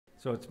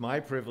So it's my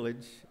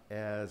privilege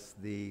as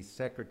the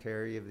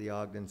secretary of the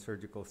Ogden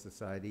Surgical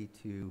Society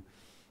to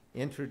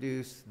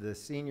introduce the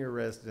senior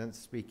residents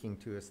speaking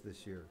to us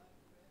this year.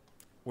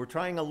 We're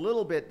trying a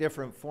little bit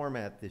different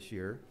format this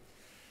year.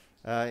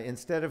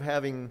 Instead of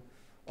having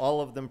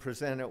all of them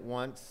present at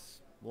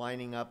once,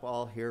 lining up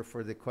all here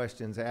for the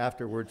questions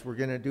afterwards, we're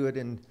going to do it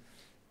in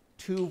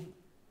two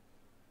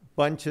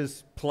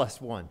bunches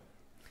plus one.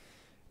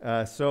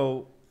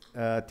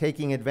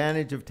 Taking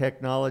advantage of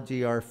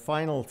technology, our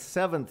final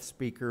seventh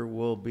speaker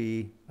will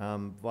be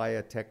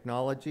via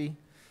technology.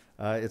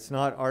 It's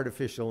not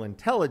artificial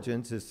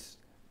intelligence, it's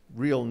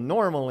real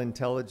normal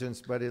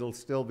intelligence, but it'll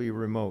still be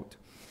remote.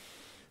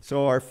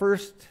 So our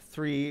first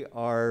three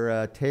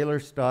are Taylor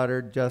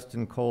Stoddard,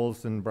 Justin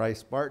Coles, and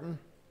Bryce Barton.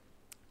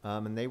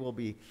 And they will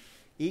be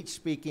each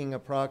speaking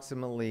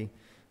approximately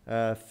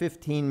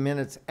 15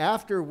 minutes,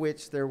 after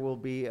which there will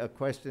be a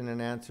question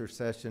and answer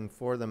session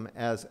for them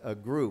as a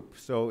group.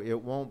 So it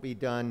won't be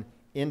done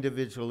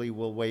individually.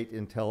 We'll wait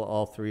until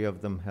all three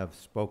of them have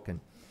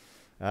spoken.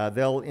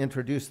 They'll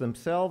introduce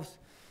themselves,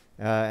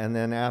 and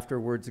then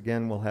afterwards,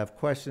 again, we'll have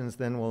questions.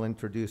 Then we'll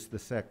introduce the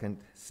second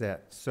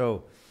set.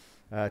 So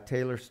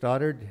Taylor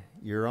Stoddard,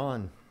 you're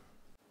on.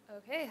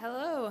 Okay,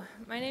 hello.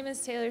 My name is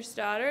Taylor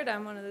Stoddard.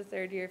 I'm one of the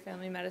third-year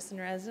family medicine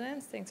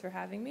residents. Thanks for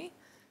having me.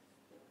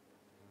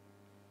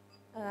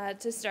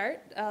 To start,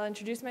 I'll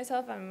introduce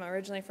myself. I'm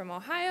originally from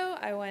Ohio.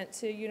 I went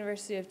to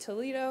University of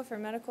Toledo for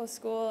medical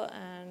school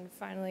and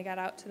finally got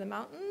out to the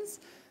mountains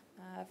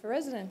for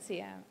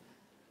residency.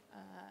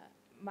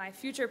 My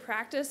future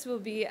practice will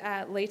be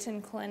at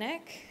Layton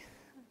Clinic.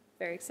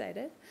 Very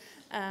excited.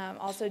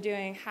 Also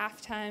doing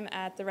half-time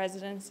at the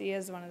residency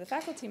as one of the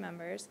faculty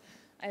members.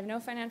 I have no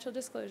financial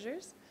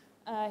disclosures.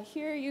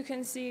 Here you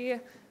can see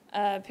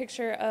a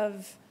picture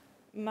of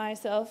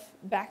myself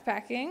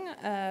backpacking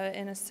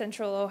in a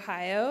central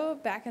Ohio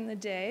back in the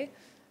day.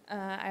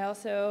 I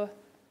also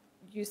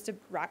used to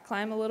rock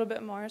climb a little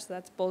bit more, so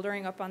that's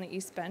bouldering up on the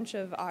East Bench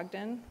of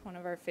Ogden, one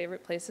of our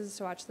favorite places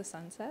to watch the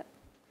sunset.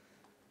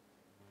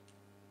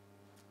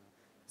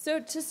 So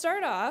to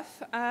start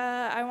off,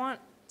 I want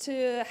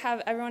to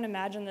have everyone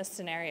imagine this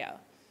scenario.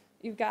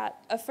 You've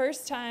got a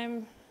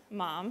first-time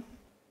mom.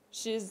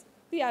 She's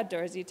the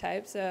outdoorsy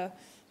type, so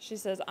she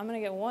says, I'm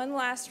gonna get one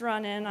last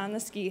run in on the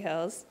ski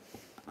hills.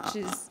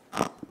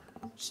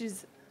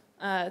 She's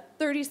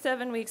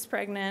 37 weeks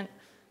pregnant,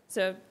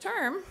 so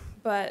term,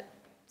 but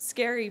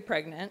scary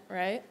pregnant,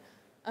 right?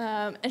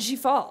 And she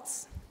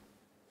falls.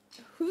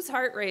 Whose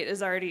heart rate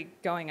is already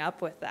going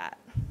up with that?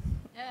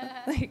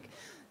 Like,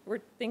 we're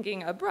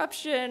thinking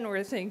abruption,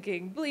 we're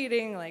thinking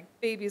bleeding, like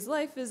baby's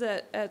life is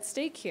at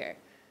stake here.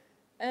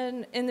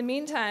 And in the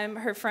meantime,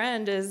 her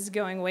friend is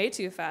going way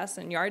too fast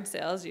in yard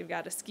sales. You've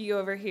got a ski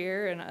over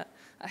here and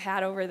a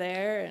hat over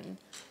there, and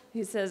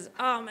he says,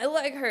 oh, my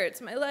leg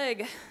hurts, my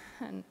leg.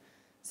 And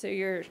so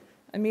you're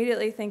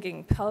immediately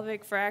thinking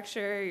pelvic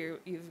fracture,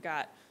 you've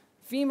got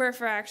femur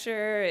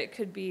fracture,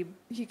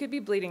 he could be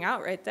bleeding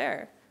out right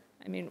there.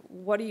 I mean,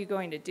 what are you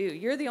going to do?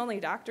 You're the only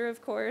doctor,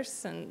 of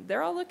course, and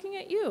they're all looking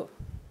at you.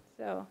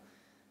 So,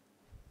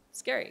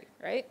 scary,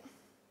 right?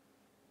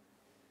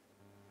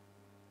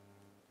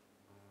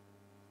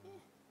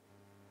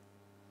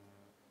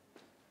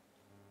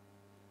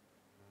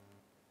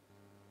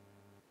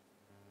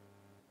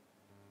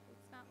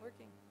 It's not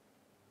working.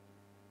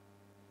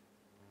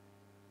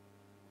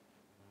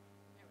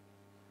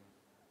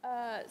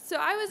 So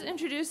I was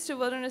introduced to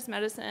wilderness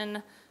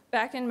medicine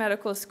back in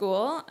medical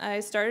school. I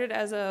started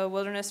as a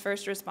wilderness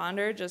first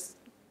responder, just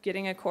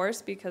getting a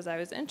course because I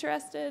was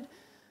interested.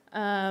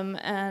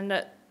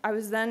 And I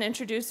was then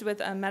introduced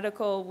with a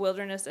medical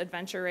wilderness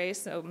adventure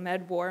race, so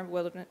MedWar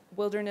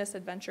wilderness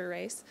adventure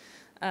race.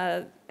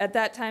 At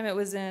that time, it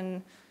was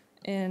in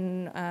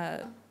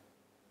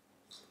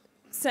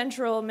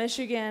central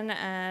Michigan,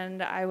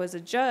 and I was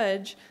a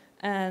judge.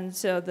 And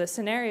so the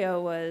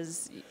scenario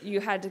was you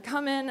had to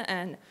come in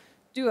and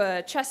do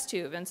a chest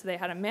tube. And so they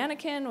had a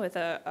mannequin with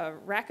a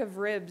rack of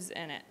ribs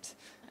in it.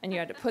 And you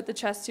had to put the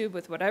chest tube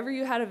with whatever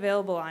you had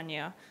available on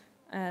you.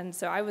 And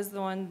so I was the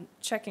one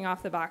checking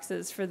off the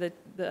boxes for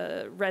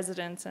the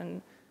residents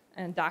and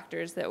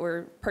doctors that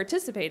were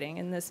participating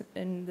in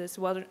this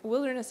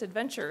wilderness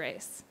adventure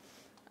race.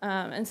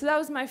 And so that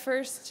was my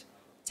first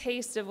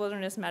taste of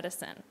wilderness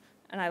medicine,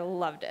 and I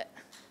loved it.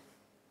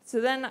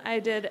 So then I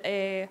did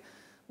a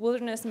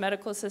Wilderness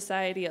Medical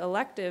Society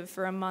elective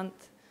for a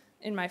month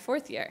in my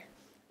fourth year.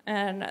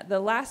 And the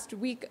last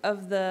week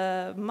of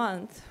the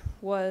month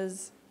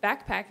was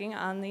backpacking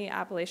on the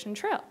Appalachian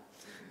Trail.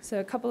 So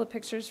a couple of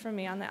pictures from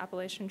me on the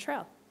Appalachian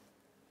Trail.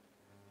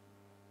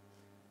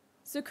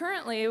 So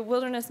currently,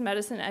 wilderness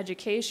medicine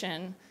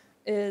education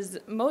is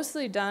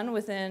mostly done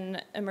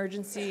within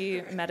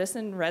emergency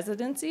medicine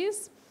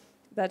residencies.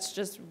 That's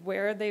just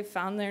where they've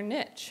found their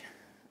niche.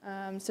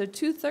 So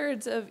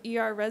 2/3 of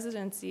ER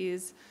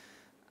residencies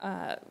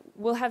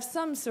will have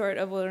some sort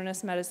of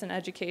wilderness medicine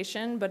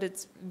education, but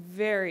it's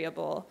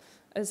variable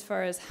as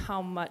far as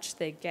how much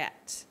they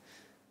get.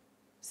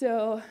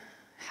 So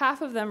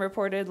half of them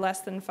reported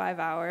less than 5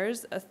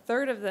 hours. A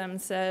third of them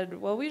said,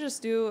 well, we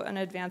just do an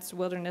advanced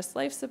wilderness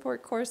life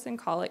support course and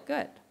call it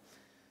good.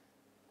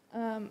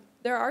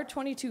 There are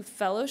 22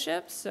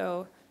 fellowships,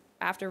 so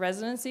after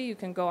residency, you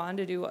can go on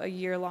to do a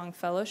year-long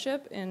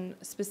fellowship in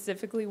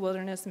specifically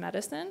wilderness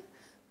medicine,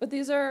 but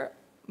these are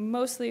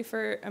mostly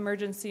for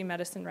emergency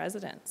medicine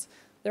residents.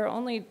 There are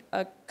only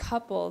a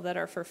couple that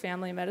are for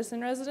family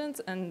medicine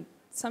residents, and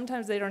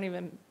sometimes they don't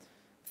even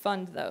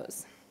fund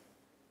those.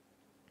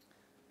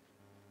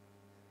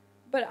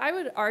 But I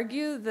would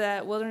argue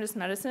that wilderness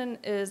medicine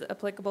is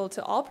applicable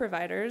to all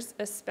providers,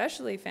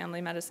 especially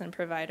family medicine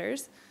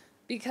providers,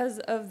 because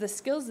of the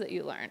skills that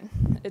you learn.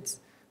 It's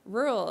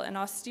rural and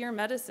austere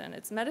medicine.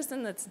 It's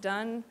medicine that's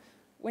done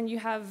when you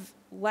have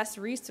less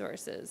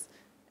resources.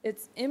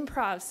 It's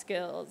improv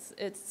skills.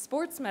 It's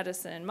sports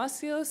medicine,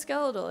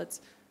 musculoskeletal.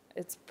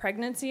 It's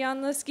pregnancy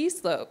on the ski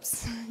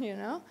slopes, you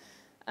know?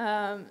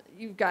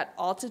 You've got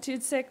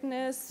altitude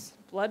sickness,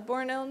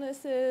 bloodborne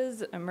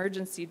illnesses,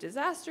 emergency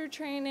disaster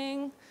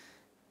training.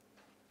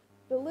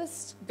 The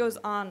list goes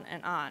on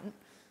and on.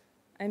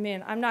 I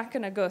mean, I'm not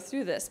going to go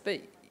through this, but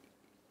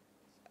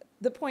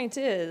the point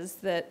is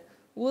that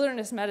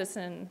wilderness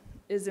medicine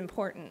is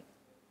important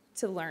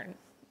to learn,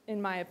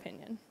 in my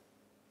opinion.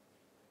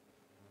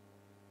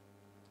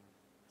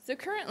 So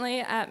currently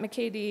at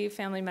McKay-Dee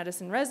Family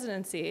Medicine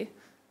Residency,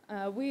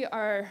 we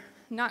are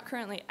not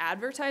currently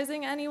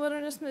advertising any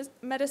wilderness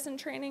medicine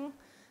training.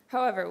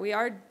 However, we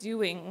are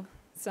doing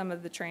some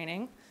of the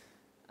training.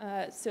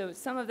 So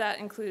some of that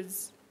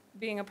includes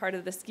being a part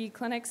of the ski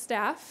clinic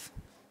staff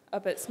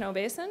up at Snow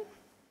Basin.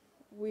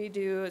 We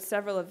do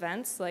several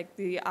events, like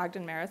the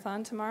Ogden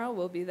Marathon tomorrow,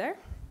 we'll be there.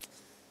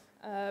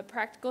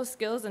 Practical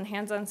skills and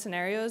hands-on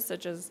scenarios,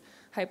 such as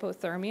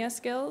hypothermia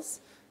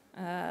skills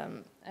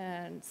and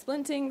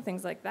splinting,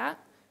 things like that.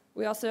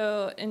 We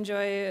also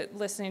enjoy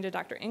listening to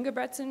Dr.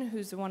 Ingebretson,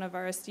 who's one of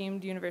our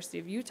esteemed University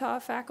of Utah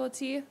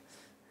faculty,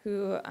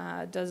 who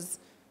does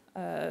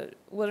a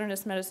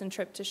wilderness medicine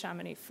trip to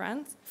Chamonix,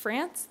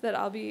 France, that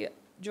I'll be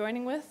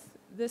joining with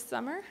this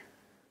summer.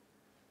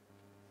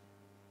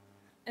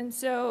 And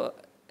so,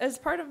 as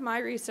part of my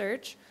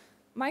research,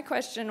 my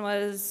question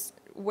was,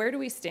 where do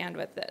we stand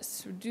with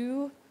this?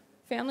 Do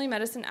family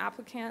medicine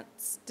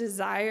applicants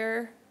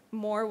desire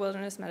more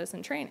wilderness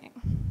medicine training?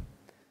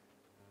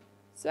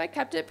 So I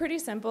kept it pretty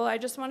simple. I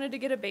just wanted to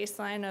get a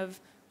baseline of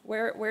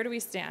where do we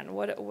stand?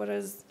 What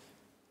is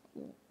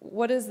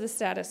the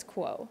status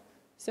quo?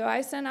 So I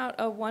sent out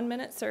a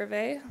 1-minute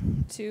survey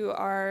to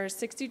our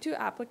 62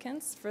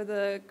 applicants for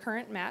the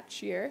current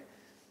match year,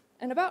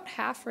 and about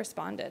half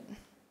responded.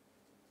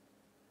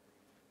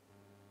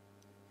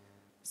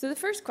 So the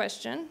first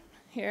question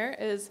here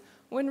is,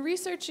 when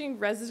researching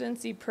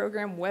residency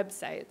program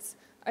websites,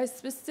 I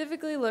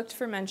specifically looked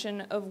for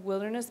mention of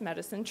wilderness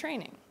medicine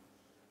training.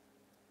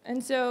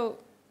 And so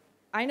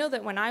I know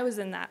that when I was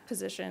in that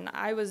position,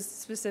 I was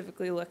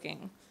specifically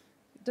looking,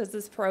 does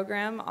this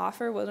program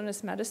offer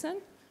wilderness medicine?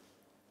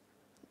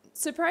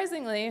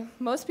 Surprisingly,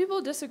 most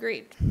people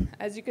disagreed.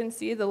 As you can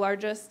see, the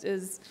largest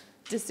is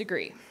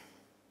disagree.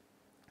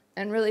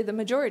 And really, the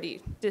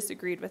majority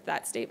disagreed with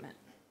that statement.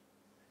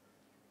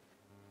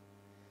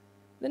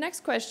 The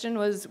next question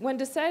was, when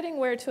deciding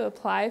where to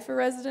apply for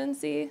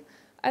residency,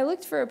 I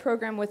looked for a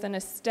program with an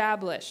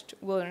established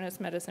wilderness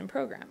medicine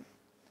program.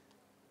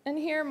 And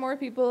here, more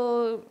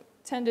people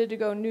tended to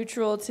go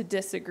neutral to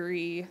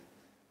disagree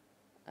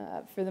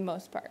for the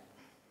most part.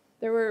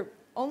 There were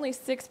only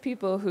 6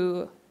 people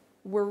who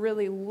were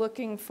really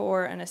looking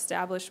for an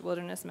established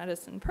wilderness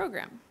medicine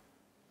program.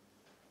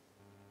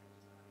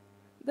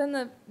 Then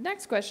the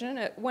next question,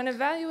 when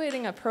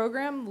evaluating a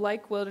program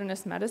like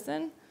wilderness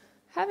medicine,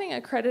 having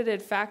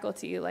accredited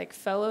faculty like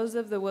fellows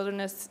of the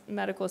Wilderness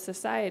Medical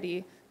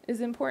Society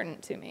is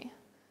important to me.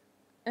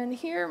 And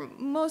here,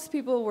 most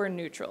people were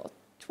neutral.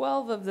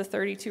 12 of the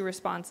 32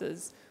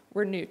 responses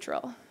were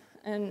neutral.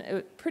 And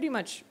it pretty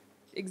much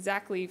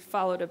exactly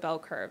followed a bell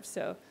curve.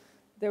 So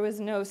there was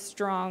no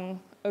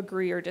strong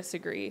agree or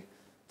disagree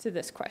to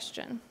this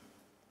question.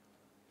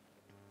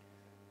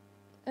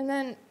 And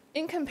then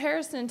in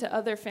comparison to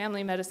other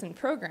family medicine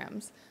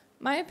programs,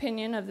 my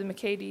opinion of the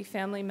McKay-Dee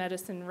Family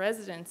Medicine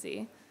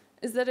Residency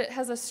is that it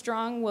has a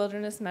strong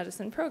wilderness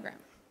medicine program.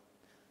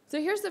 So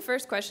here's the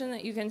first question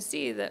that you can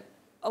see that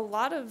a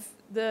lot of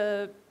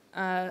the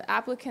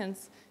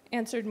applicants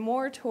answered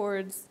more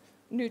towards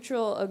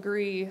neutral,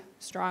 agree,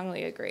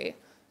 strongly agree,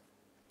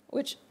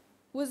 which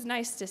was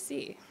nice to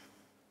see.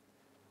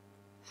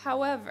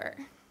 However,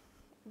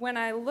 when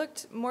I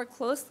looked more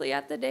closely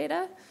at the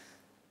data,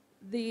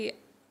 the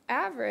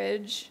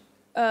average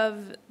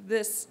of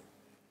this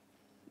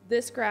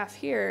graph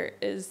here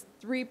is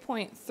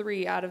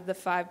 3.3 out of the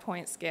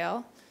 5-point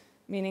scale,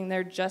 meaning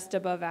they're just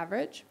above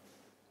average.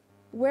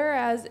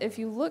 Whereas if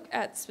you look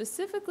at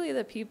specifically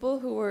the people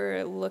who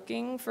were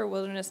looking for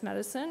wilderness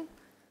medicine,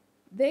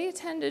 they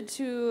tended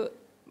to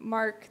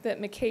mark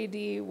that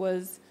McKay-Dee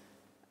was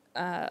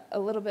a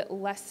little bit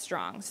less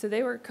strong. So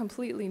they were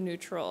completely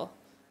neutral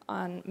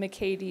on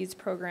McKay-Dee's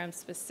program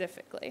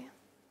specifically.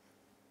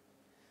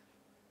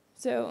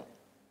 So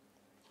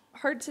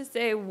hard to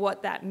say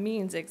what that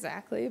means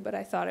exactly, but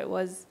I thought it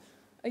was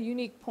a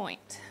unique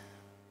point.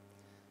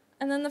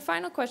 And then the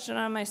final question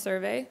on my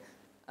survey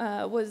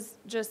was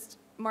just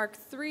mark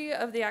 3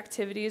 of the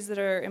activities that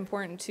are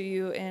important to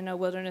you in a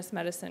wilderness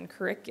medicine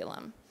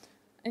curriculum.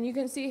 And you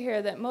can see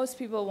here that most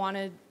people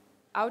wanted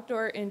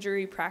outdoor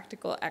injury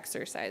practical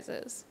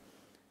exercises.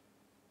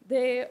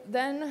 They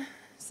then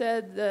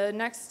said the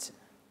next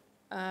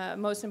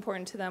most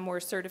important to them were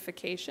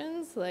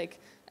certifications like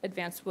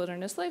Advanced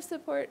Wilderness Life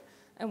Support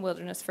and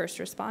Wilderness First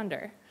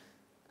Responder.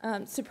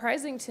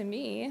 Surprising to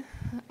me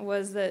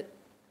was that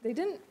they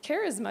didn't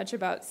care as much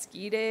about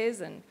ski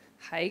days and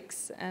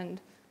hikes,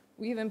 and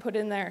we even put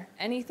in there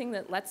anything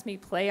that lets me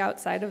play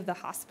outside of the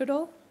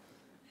hospital.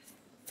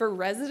 For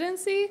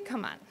residency,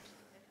 come on.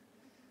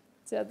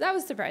 So that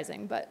was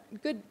surprising, but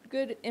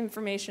good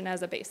information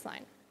as a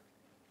baseline.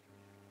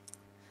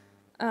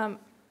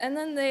 And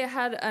then they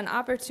had an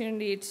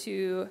opportunity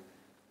to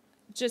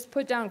just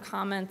put down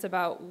comments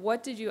about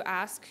what did you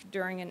ask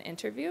during an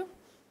interview.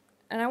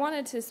 And I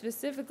wanted to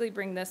specifically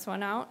bring this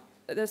one out.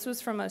 This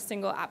was from a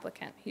single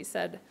applicant. He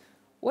said,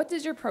 "What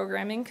does your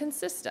programming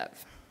consist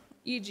of?"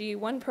 E.g.,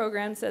 one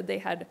program said they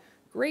had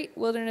great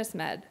wilderness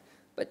med,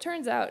 but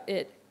turns out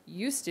it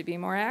used to be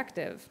more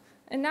active,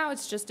 and now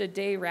it's just a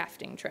day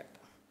rafting trip.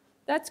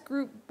 That's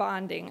group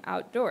bonding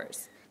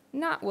outdoors,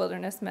 not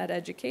wilderness med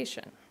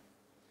education.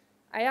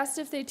 I asked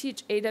if they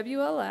teach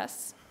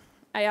AWLS.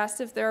 I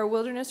asked if there are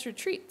wilderness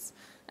retreats,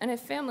 and if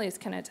families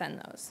can attend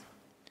those.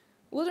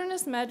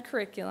 Wilderness med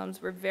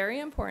curriculums were very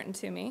important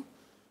to me,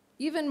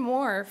 even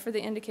more for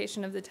the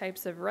indication of the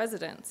types of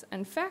residents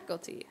and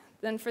faculty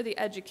than for the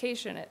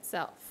education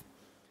itself.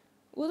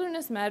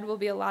 Wilderness med will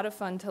be a lot of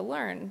fun to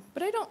learn,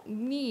 but I don't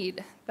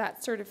need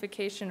that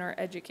certification or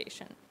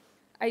education.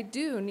 I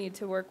do need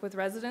to work with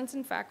residents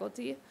and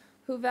faculty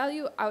who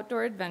value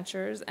outdoor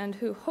adventures and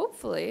who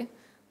hopefully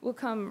will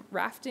come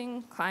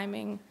rafting,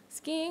 climbing,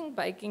 skiing,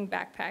 biking,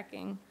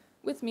 backpacking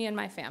with me and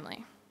my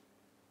family.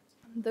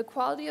 The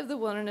quality of the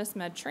wilderness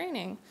med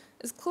training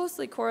is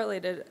closely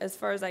correlated, as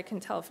far as I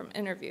can tell from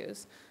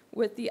interviews,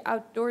 with the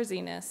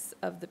outdoorsiness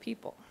of the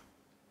people.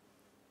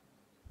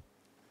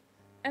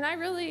 And I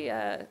really,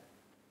 that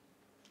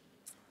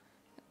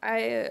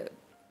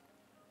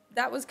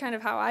was kind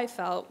of how I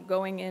felt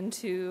going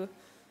into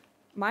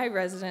my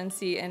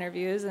residency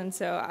interviews, and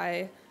so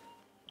I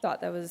thought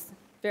that was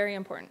very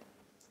important.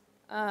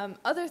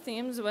 Other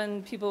themes,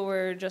 when people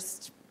were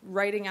just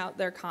writing out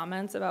their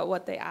comments about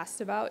what they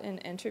asked about in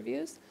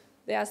interviews,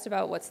 they asked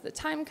about what's the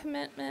time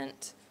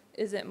commitment,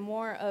 is it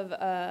more of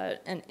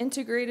an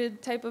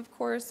integrated type of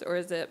course, or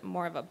is it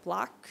more of a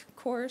block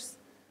course?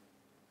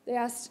 They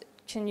asked,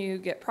 can you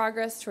get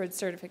progress towards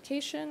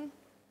certification?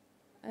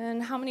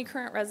 And how many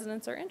current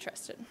residents are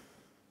interested?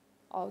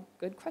 All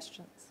good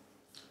questions.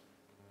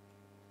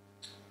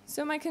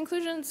 So my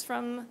conclusions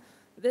from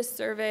this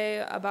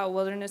survey about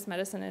wilderness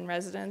medicine in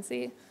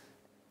residency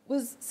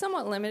was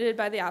somewhat limited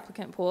by the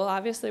applicant pool.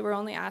 Obviously, we're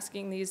only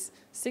asking these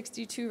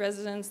 62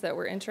 residents that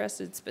were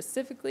interested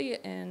specifically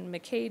in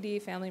McKay-Dee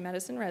Family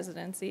Medicine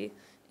residency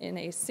in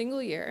a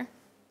single year.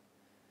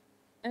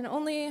 And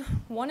only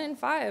 1 in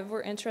 5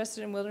 were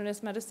interested in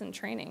wilderness medicine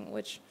training,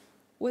 which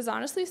was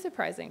honestly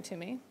surprising to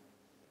me.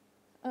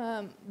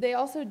 They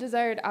also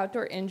desired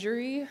outdoor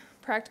injury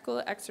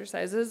practical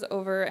exercises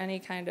over any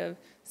kind of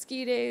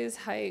ski days,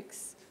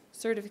 hikes,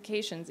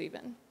 certifications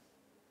even.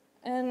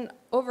 And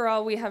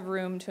overall, we have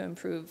room to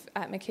improve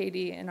at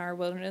McKay-Dee in our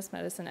wilderness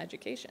medicine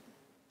education.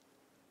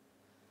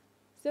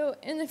 So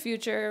in the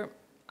future,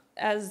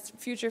 as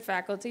future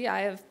faculty,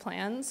 I have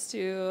plans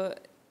to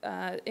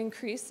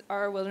increase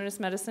our wilderness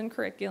medicine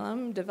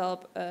curriculum,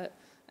 develop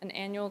an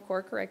annual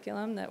core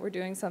curriculum that we're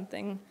doing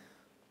something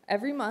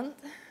every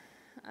month.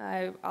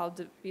 I'll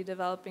be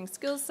developing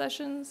skills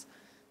sessions,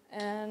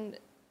 and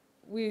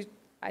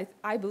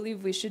I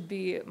believe we should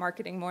be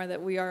marketing more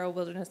that we are a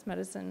wilderness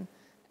medicine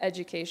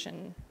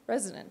education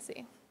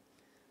residency.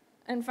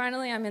 And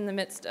finally, I'm in the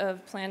midst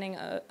of planning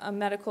a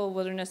medical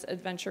wilderness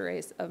adventure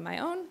race of my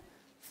own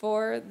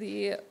for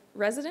the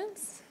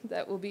residents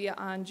that will be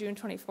on June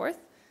 24th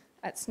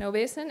at Snow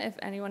Basin. If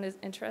anyone is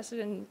interested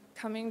in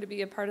coming to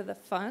be a part of the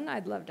fun,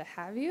 I'd love to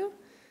have you.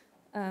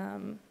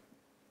 And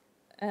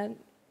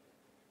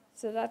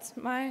so that's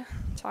my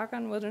talk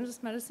on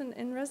wilderness medicine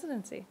in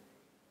residency.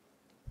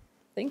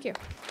 Thank you.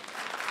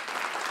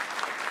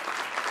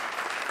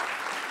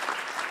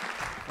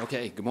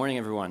 Okay, good morning,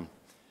 everyone.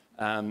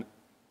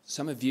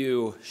 Some of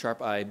you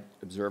sharp-eyed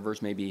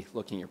observers may be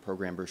looking at your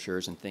program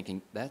brochures and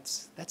thinking,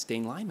 that's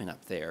Dane Lyman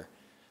up there.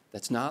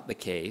 That's not the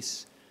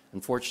case,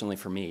 unfortunately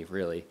for me,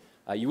 really.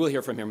 You will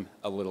hear from him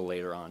a little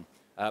later on.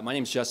 My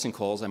name is Justin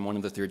Coles. I'm one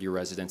of the third-year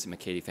residents at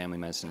McKay-Dee Family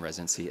Medicine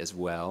residency as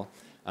well.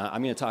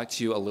 I'm going to talk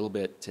to you a little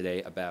bit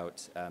today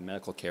about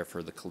medical care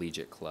for the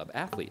collegiate club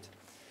athlete.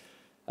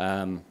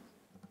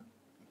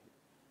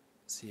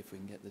 See if we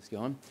can get this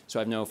going. So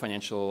I have no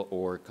financial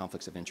or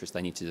conflicts of interest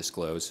I need to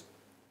disclose.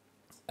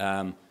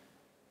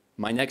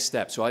 My next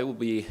step, so I will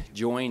be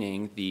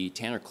joining the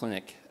Tanner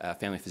Clinic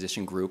Family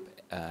Physician Group,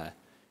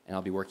 and and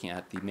I'll be working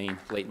at the main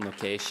Layton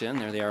location.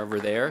 There they are over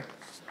there.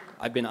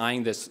 I've been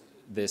eyeing this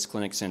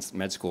clinic since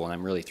med school, and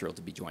I'm really thrilled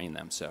to be joining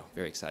them, so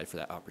very excited for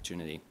that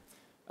opportunity.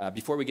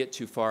 Before we get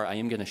too far, I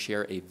am going to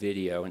share a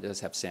video, and it does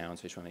have sound,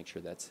 so I just want to make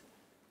sure that's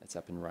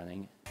up and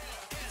running.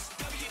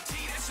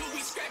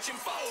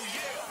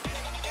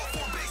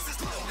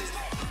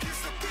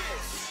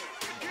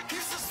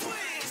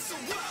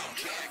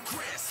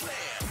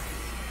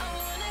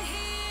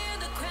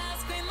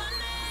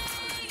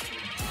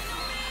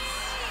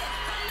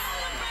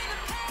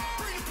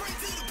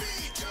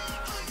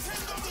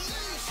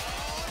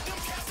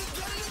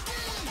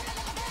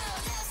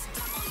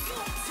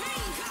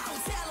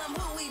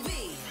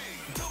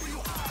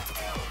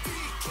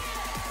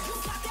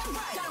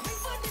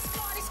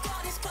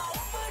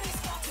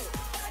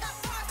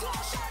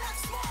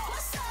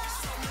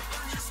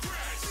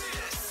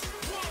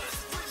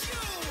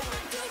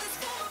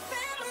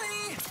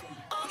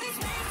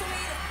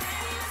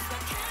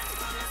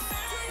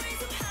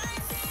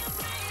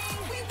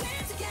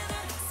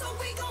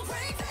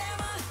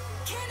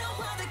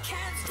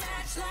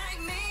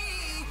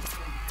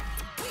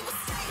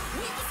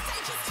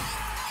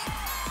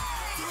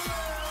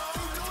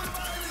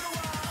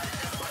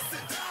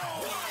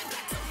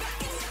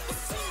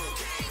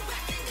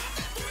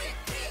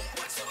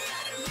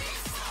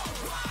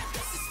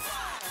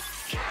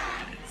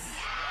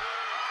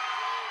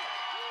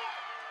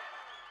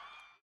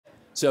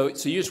 So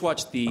you just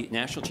watched the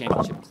national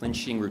championship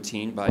clinching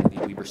routine by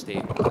the Weber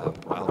State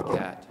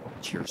Wildcat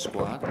cheer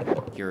squad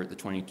here at the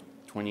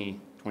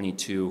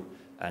 2022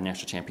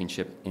 national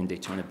championship in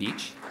Daytona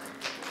Beach.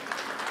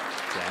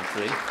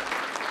 Exactly.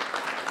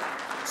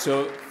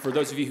 So for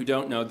those of you who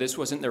don't know, this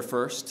wasn't their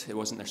first, it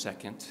wasn't their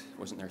second, it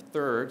wasn't their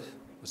third,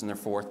 it wasn't their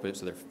fourth, but it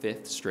was their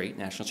fifth straight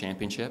national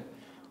championship,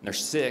 and their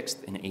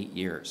sixth in 8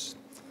 years.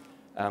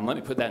 Let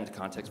me put that into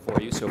context for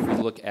you. So if we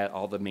look at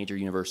all the major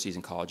universities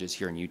and colleges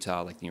here in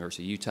Utah, like the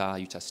University of Utah,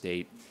 Utah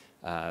State,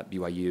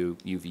 BYU,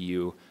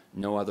 UVU,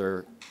 no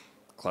other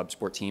club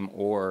sport team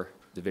or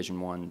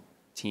Division I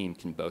team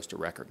can boast a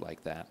record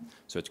like that.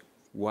 So it's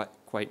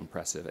quite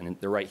impressive, and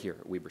they're right here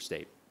at Weber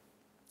State.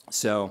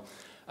 So,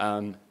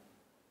 and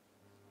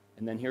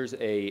then here's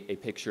a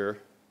picture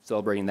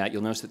celebrating that.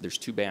 You'll notice that there's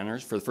two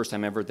banners. For the first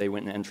time ever, they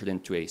went and entered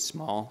into a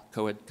small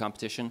co-ed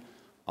competition.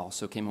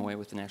 Also came away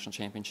with the national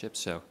championship,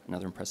 so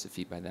another impressive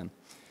feat by them.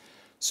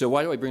 So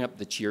why do I bring up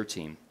the cheer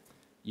team?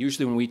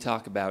 Usually when we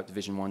talk about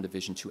Division I,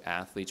 Division II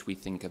athletes, we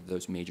think of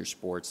those major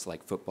sports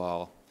like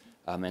football,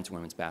 men's and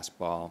women's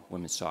basketball,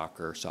 women's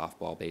soccer,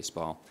 softball,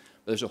 baseball.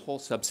 But there's a whole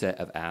subset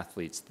of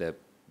athletes that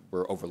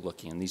we're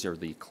overlooking, and these are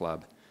the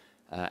club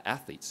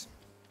athletes.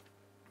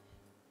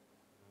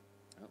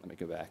 Oh, let me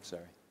go back,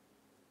 sorry.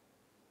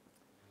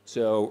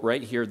 So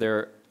right here,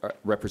 there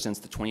represents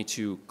the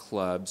 22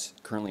 clubs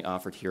currently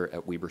offered here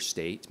at Weber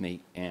State,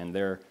 and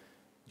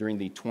during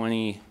the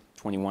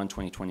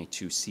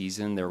 2021-2022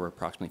 season, there were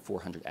approximately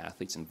 400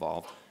 athletes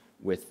involved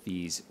with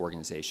these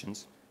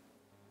organizations.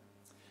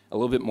 A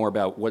little bit more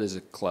about what is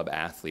a club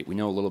athlete. We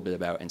know a little bit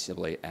about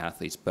NCAA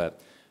athletes,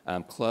 but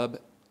club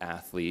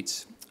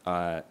athletes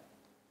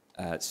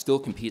still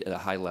compete at a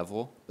high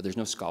level, but there's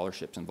no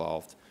scholarships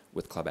involved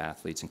with club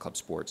athletes and club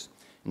sports.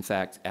 In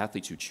fact,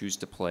 athletes who choose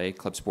to play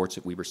club sports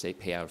at Weber State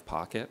pay out of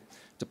pocket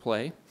to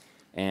play,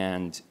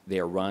 and they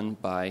are run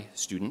by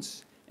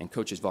students, and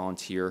coaches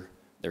volunteer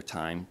their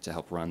time to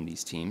help run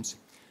these teams.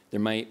 There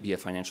might be a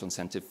financial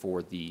incentive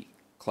for the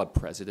club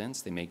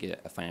presidents. They may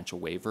get a financial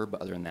waiver,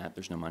 but other than that,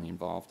 there's no money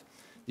involved.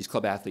 These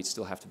club athletes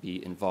still have to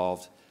be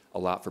involved a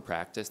lot for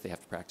practice. They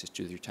have to practice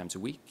 2 to 3 times a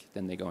week.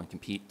 Then they go and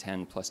compete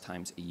 10 plus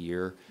times a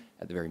year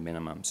at the very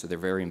minimum, so they're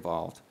very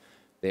involved.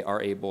 They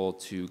are able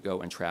to go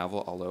and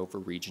travel all over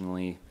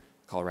regionally,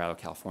 Colorado,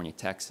 California,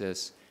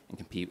 Texas, and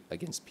compete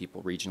against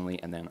people regionally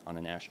and then on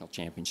a national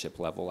championship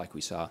level like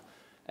we saw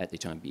at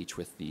Daytona Beach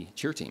with the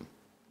cheer team.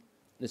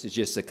 This is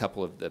just a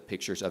couple of the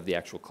pictures of the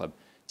actual club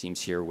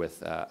teams here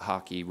with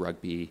hockey,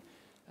 rugby,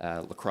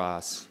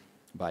 lacrosse,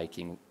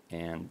 biking,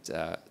 and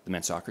the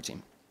men's soccer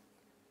team.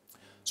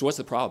 So what's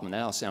the problem?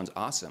 That all sounds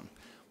awesome.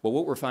 Well,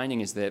 what we're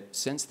finding is that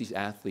since these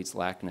athletes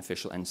lack an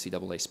official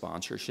NCAA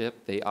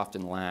sponsorship, they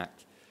often lack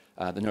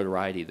the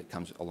notoriety that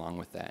comes along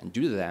with that. And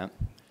due to that,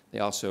 they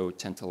also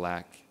tend to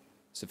lack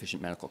sufficient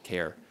medical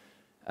care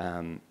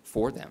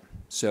for them.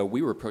 So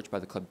we were approached by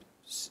the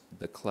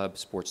club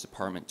sports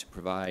department to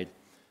provide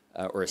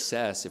or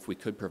assess if we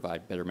could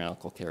provide better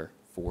medical care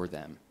for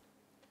them.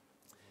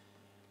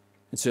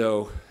 And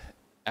so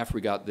after we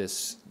got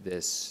this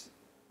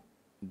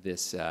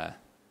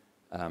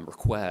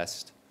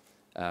request,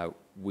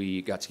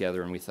 we got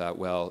together and we thought,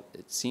 well,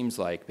 it seems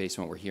like, based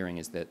on what we're hearing,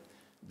 is that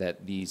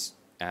these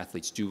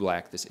athletes do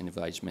lack this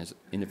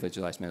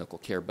individualized medical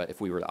care, but if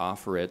we were to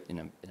offer it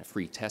in a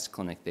free test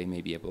clinic, they may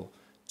be able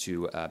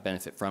to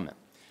benefit from it.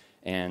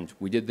 And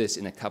we did this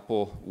in a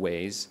couple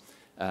ways.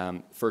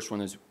 First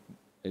one is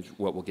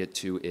what we'll get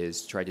to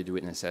is try to do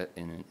it in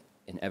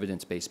an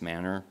evidence-based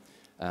manner.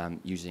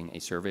 using a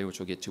survey, which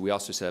we'll get to. We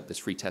also set up this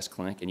free test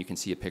clinic, and you can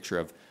see a picture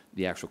of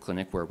the actual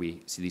clinic where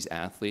we see these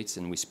athletes,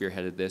 and we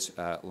spearheaded this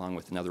along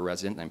with another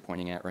resident I'm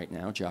pointing at right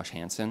now, Josh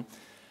Hansen,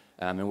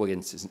 and we'll get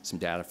into some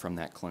data from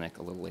that clinic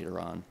a little later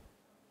on.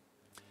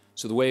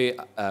 So the way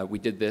we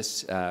did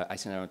this, I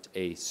sent out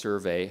a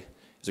survey. It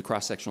was a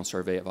cross-sectional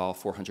survey of all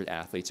 400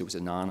 athletes. It was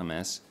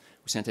anonymous.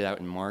 We sent it out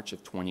in March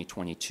of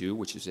 2022,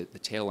 which is at the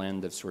tail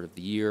end of sort of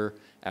the year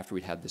after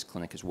we'd had this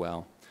clinic as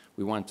well.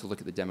 We wanted to look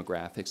at the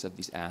demographics of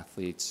these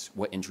athletes,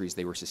 what injuries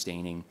they were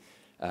sustaining,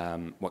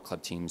 what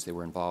club teams they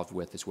were involved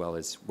with, as well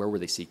as where were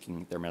they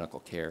seeking their medical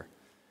care.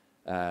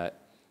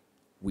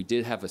 We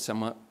did have a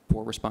somewhat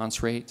poor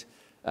response rate.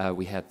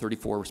 We had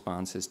 34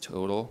 responses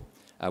total.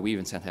 We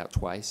even sent it out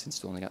twice and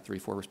still only got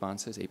 34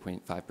 responses,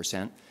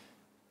 8.5%.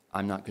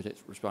 I'm not good at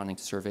responding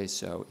to surveys,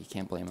 so you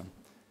can't blame them.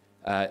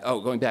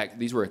 Going back,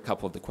 these were a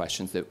couple of the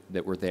questions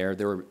that were there.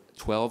 There were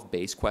 12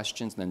 base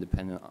questions, and then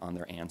depending on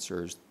their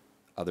answers,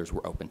 others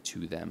were open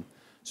to them.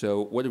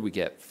 So what did we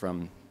get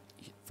from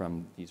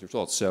these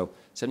results? So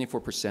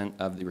 74%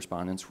 of the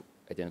respondents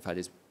identified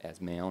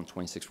as male and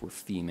 26 were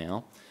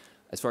female.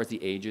 As far as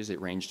the ages, it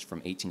ranged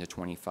from 18 to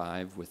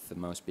 25, with the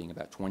most being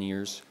about 20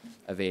 years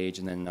of age,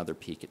 and then another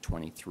peak at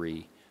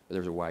 23. But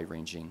there's a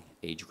wide-ranging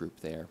age group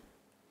there.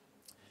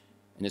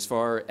 And as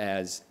far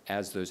as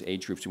those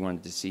age groups, we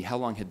wanted to see how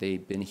long had they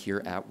been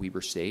here at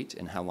Weber State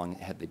and how long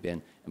had they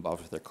been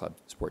involved with their club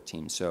sport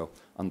team. So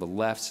on the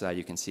left side,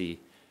 you can see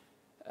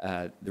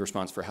the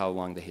response for how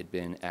long they had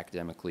been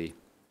academically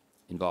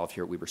involved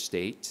here at Weber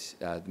State.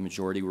 The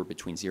majority were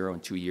between 0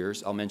 and 2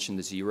 years. I'll mention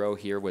the 0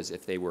 here was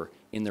if they were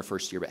in their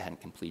first year but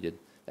hadn't completed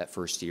that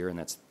first year, and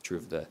that's true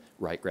of the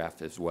right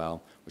graph as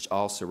well, which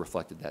also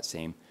reflected that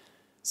same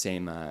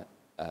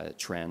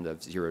trend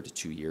of 0 to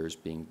 2 years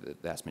being the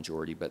vast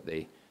majority, but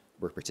they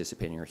were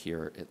participating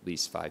here at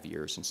least 5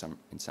 years in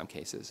some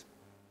cases.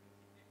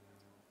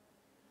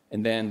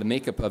 And then the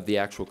makeup of the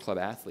actual club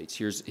athletes.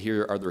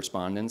 Here are the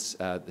respondents.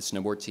 The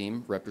snowboard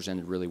team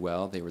represented really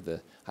well. They were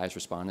the highest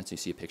respondents. You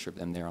see a picture of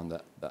them there on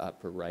the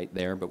upper right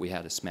there, but we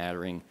had a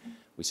smattering.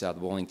 We saw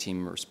the bowling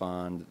team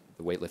respond,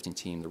 the weightlifting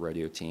team, the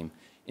rodeo team.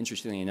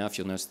 Interestingly enough,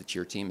 you'll notice the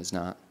cheer team is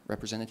not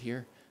represented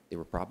here. They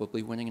were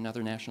probably winning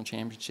another national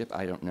championship.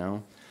 I don't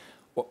know.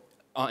 Well,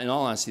 in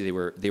all honesty, they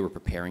were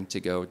preparing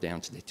to go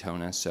down to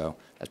Daytona, so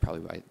that's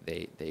probably why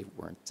they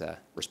weren't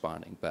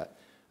responding, but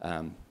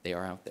they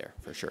are out there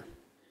for sure.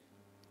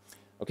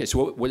 Okay,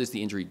 so what is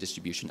the injury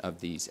distribution of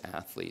these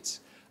athletes?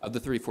 Of the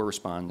 34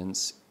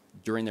 respondents,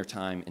 during their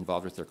time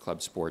involved with their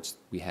club sports,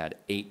 we had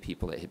 8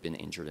 people that had been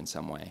injured in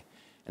some way.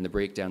 And the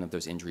breakdown of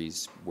those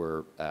injuries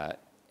were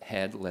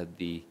head led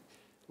the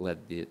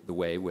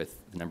way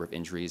with the number of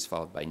injuries,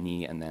 followed by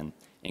knee, and then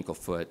ankle,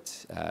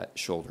 foot,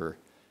 shoulder,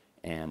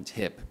 and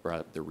hip brought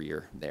up the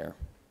rear there.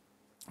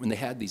 When they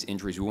had these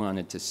injuries, we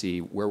wanted to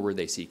see where were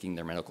they seeking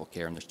their medical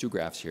care, and there's 2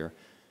 graphs here.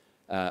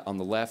 On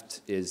the left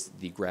is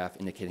the graph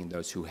indicating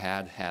those who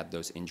had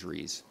those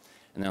injuries.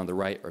 And then on the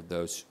right are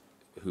those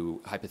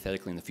who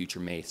hypothetically in the future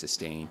may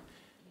sustain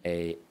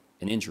an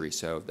injury.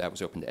 So that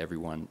was open to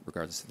everyone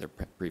regardless of their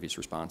previous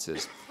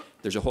responses.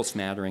 There's a whole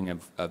smattering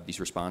of these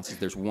responses.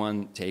 There's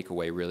one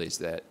takeaway really is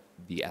that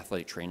the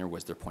athletic trainer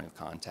was their point of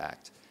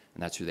contact.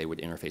 And that's who they would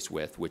interface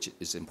with, which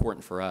is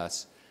important for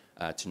us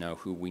to know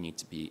who we need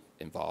to be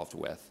involved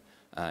with.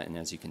 And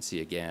as you can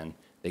see again,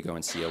 they go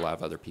and see a lot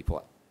of other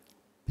people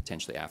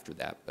potentially after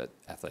that, but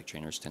athletic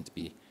trainers tend to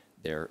be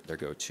their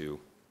go-to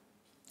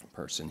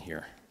person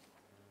here.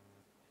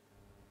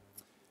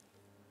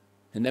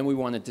 And then we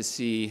wanted to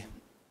see,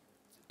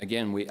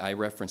 again, I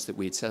referenced that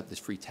we had set up this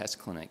free test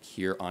clinic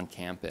here on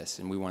campus,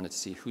 and we wanted to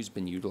see who's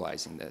been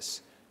utilizing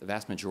this. The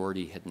vast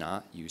majority had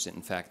not used it.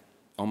 In fact,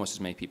 almost as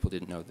many people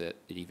didn't know that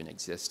it even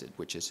existed,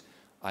 which is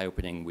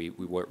eye-opening. We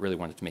really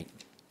wanted to make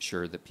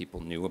sure that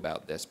people knew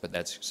about this, but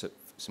that's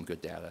some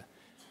good data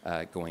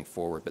going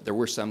forward. But there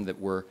were some that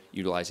were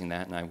utilizing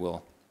that, and I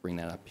will bring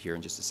that up here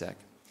in just a sec.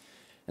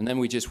 And then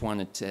we just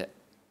wanted to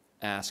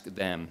ask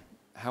them,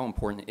 how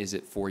important is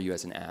it for you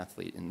as an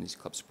athlete in these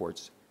club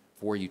sports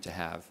for you to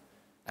have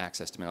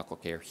access to medical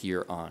care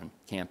here on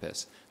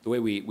campus? The way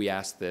we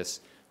asked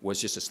this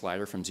was just a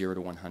slider from 0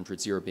 to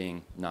 100, 0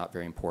 being not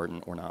very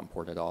important or not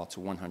important at all, to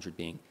 100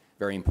 being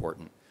very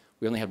important.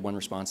 We only had one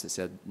response that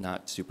said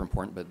not super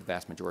important, but the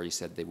vast majority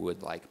said they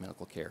would like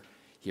medical care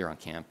here on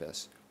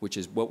campus, which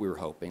is what we were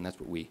hoping. That's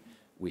what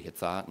we had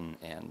thought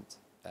and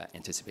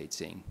anticipate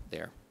seeing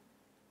there.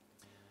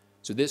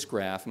 So this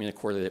graph, I'm going to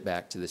correlate it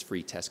back to this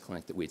free test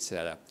clinic that we'd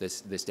set up.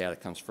 This data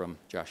comes from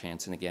Josh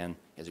Hansen again.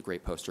 He has a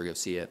great poster. You'll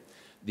see it.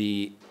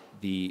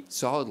 The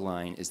solid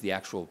line is the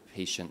actual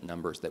patient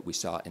numbers that we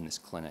saw in this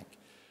clinic.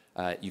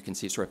 You can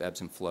see it sort of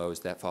ebbs and flows.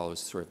 That follows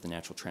sort of the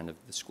natural trend of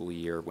the school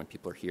year when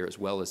people are here, as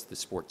well as the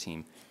sport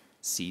team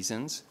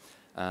seasons.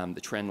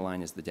 The trend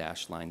line is the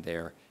dashed line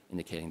there,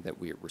 indicating that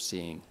we're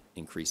seeing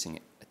increasing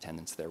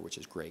attendance there, which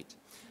is great.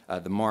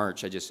 The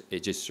March, it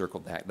just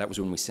circled back. That was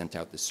when we sent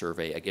out the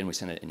survey. Again, we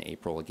sent it in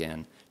April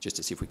again, just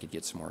to see if we could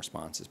get some more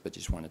responses, but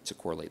just wanted to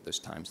correlate those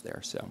times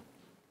there.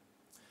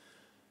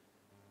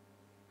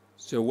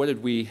 So what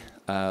did we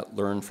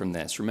learn from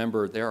this?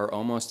 Remember, there are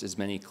almost as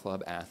many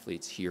club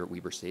athletes here at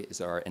Weber State as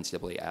there are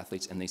NCAA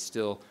athletes, and they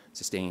still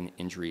sustain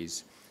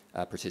injuries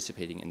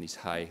participating in these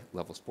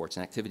high-level sports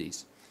and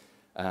activities.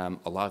 A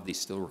lot of these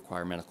still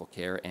require medical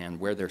care, and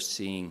where they're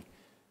seeking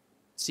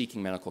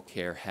medical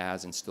care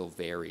has and still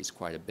varies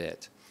quite a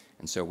bit.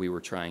 And so we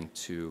were trying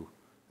to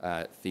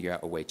figure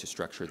out a way to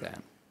structure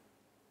that.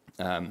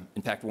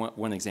 In fact,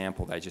 one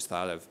example that I just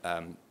thought of,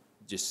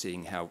 just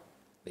seeing how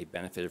they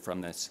benefited from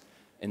this,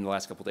 in the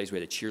last couple of days we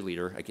had a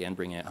cheerleader, again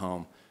bringing it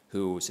home,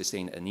 who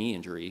sustained a knee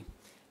injury,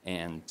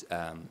 and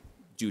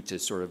due to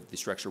sort of the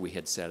structure we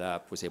had set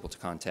up, was able to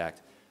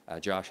contact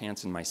Josh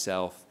Hansen,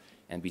 myself,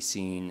 and be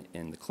seen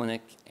in the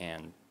clinic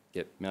and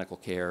get medical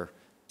care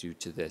due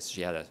to this.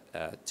 She had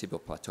a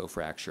tibial plateau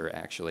fracture,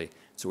 actually,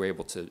 so we're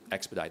able to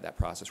expedite that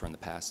process where in the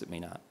past it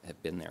may not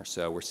have been there.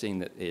 So we're seeing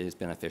that it is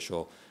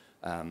beneficial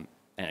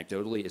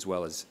anecdotally as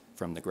well as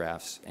from the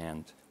graphs,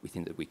 and we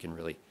think that we can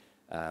really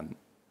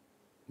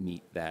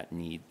meet that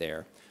need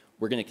there.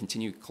 We're going to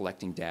continue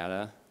collecting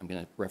data. I'm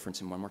going to reference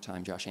him one more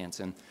time, Josh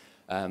Hansen.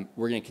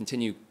 We're going to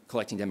continue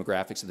collecting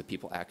demographics of the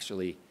people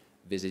actually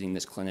visiting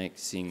this clinic,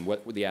 seeing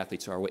what the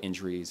athletes are, what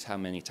injuries, how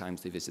many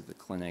times they visit the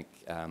clinic,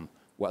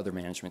 what other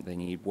management they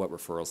need, what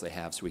referrals they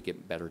have, so we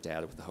get better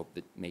data with the hope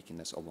that making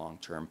this a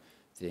long-term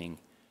thing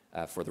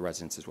for the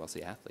residents as well as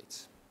the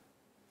athletes.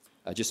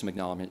 Just some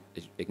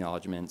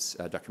acknowledgements.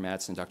 Dr.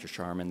 Madsen, Dr.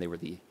 Sharman, they were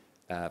the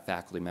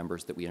faculty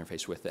members that we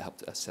interfaced with that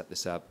helped us set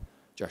this up.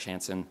 Josh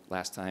Hansen,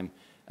 last time,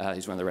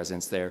 he's one of the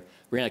residents there.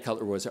 Brianna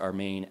Cutler was our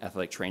main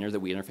athletic trainer that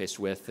we interfaced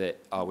with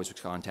that always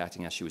was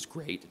contacting us. She was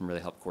great and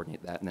really helped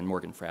coordinate that. And then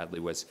Morgan Fradley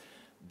was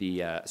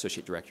the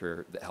associate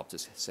director that helped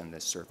us send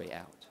this survey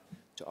out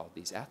to all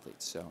these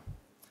athletes. So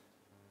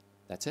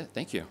that's it.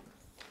 Thank you.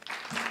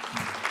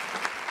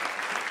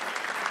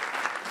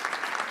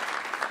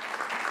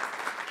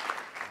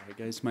 Hi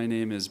guys, my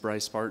name is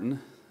Bryce Spartan.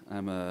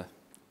 I'm a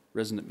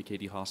resident at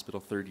McCady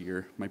Hospital, third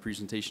year. My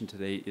presentation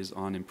today is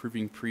on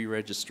improving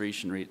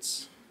pre-registration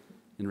rates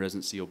in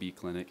residency OB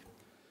clinic.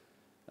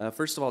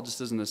 First of all,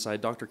 just as an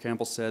aside, Dr.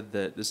 Campbell said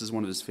that this is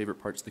one of his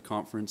favorite parts of the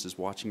conference is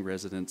watching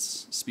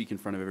residents speak in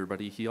front of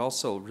everybody. He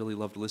also really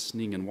loved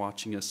listening and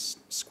watching us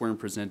squirm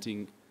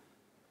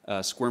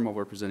while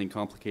we're presenting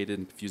complicated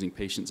and confusing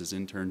patients as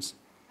interns.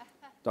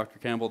 Dr.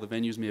 Campbell, the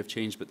venues may have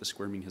changed, but the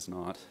squirming has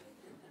not.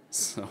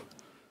 So,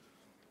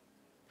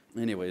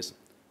 anyways.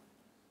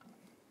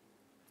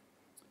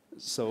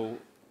 So,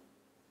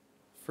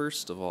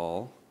 first of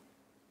all,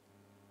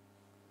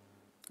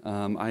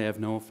 I have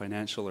no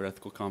financial or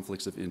ethical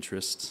conflicts of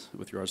interest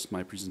with regards to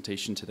my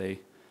presentation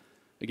today.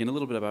 Again, a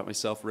little bit about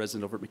myself,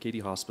 resident over at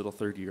McCady Hospital,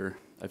 third year.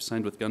 I've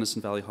signed with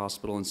Gunnison Valley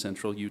Hospital in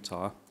central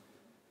Utah.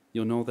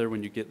 You'll know there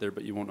when you get there,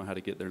 but you won't know how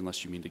to get there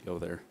unless you mean to go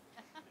there.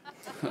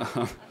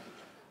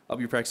 I'll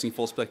be practicing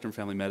full spectrum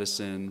family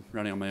medicine,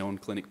 running on my own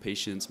clinic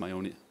patients, my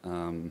own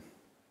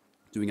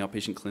doing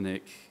outpatient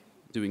clinic,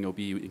 doing OB,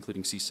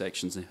 including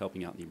C-sections, and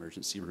helping out in the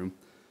emergency room.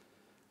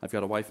 I've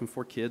got a wife and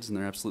 4 kids, and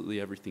they're absolutely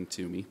everything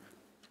to me.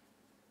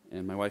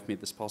 And my wife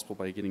made this possible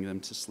by getting them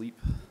to sleep.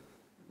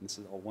 And this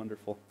is all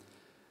wonderful.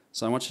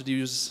 So I want you to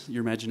use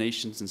your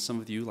imaginations, and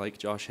some of you, like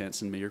Josh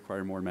Hansen, may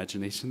require more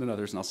imagination than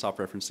others, and I'll stop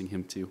referencing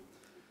him too.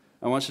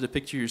 I want you to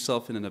picture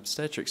yourself in an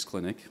obstetrics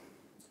clinic,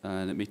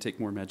 and it may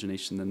take more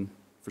imagination than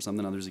for some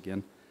than others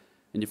again.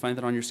 And you find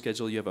that on your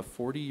schedule you have a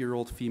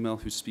 40-year-old female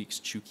who speaks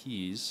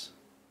Chuukese,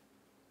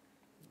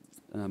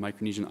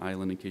 Micronesian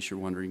island, in case you're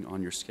wondering,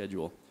 on your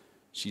schedule.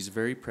 She's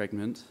very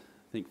pregnant.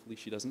 Thankfully,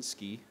 she doesn't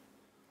ski.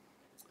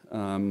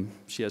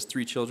 She has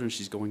 3 children.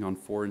 She's going on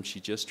 4, and she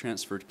just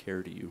transferred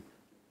care to you.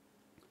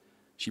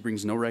 She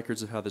brings no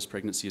records of how this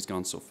pregnancy has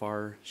gone so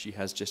far. She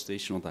has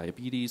gestational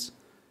diabetes.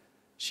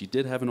 She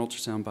did have an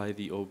ultrasound by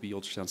the OB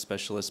ultrasound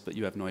specialist, but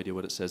you have no idea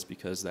what it says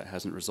because that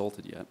hasn't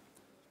resulted yet.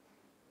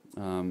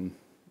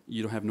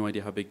 You don't have no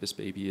idea how big this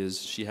baby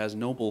is. She has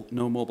no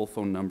mobile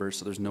phone number,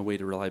 so there's no way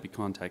to reliably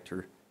contact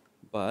her.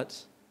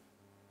 But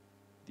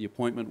the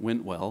appointment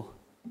went well,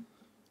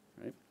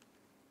 right?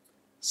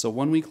 So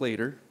 1 week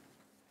later,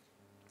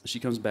 she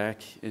comes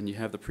back and you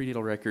have the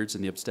prenatal records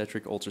and the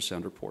obstetric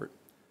ultrasound report.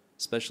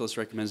 Specialist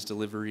recommends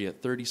delivery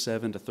at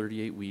 37 to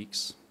 38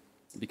 weeks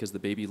because the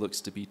baby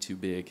looks to be too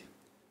big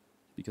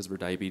because of her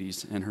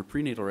diabetes. And her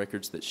prenatal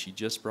records that she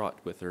just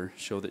brought with her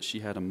show that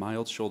she had a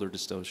mild shoulder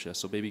dystocia,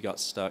 so baby got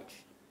stuck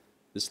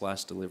this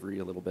last delivery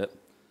a little bit.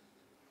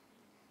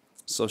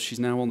 So she's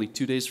now only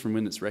 2 days from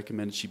when it's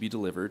recommended she be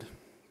delivered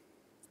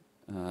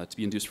to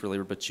be induced for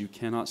labor, but you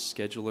cannot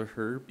schedule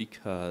her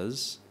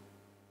because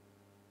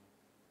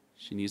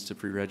she needs to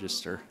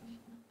pre-register.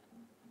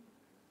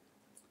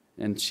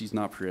 And she's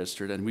not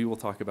pre-registered, and we will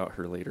talk about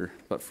her later.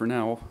 But for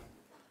now,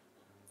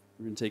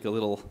 we're going to take a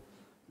little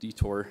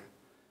detour.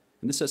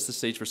 And this sets the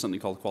stage for something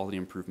called quality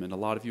improvement. A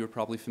lot of you are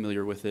probably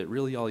familiar with it.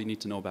 Really, all you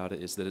need to know about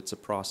it is that it's a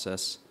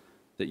process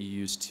that you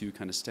use to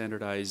kind of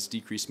standardize,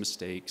 decrease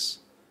mistakes.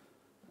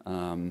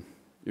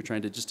 You're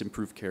trying to just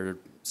improve care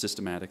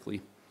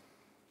systematically.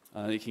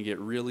 It can get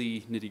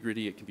really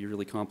nitty-gritty. It can be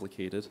really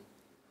complicated.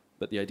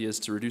 But the idea is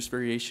to reduce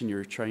variation.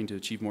 You're trying to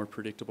achieve more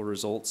predictable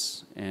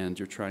results, and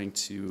you're trying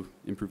to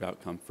improve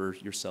outcome for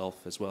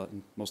yourself as well,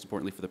 and most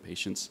importantly for the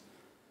patients.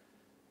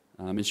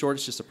 In short,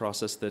 it's just a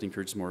process that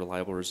encourages more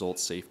reliable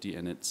results, safety,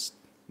 and it's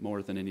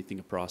more than anything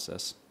a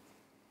process.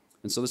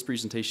 And so this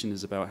presentation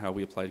is about how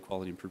we applied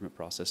quality improvement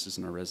processes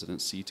in our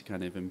residency to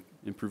kind of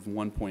improve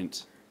one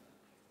point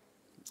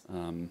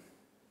of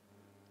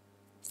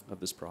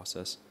this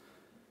process.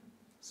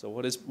 So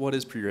what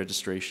is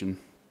pre-registration?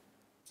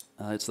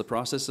 It's the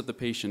process of the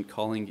patient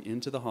calling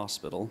into the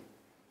hospital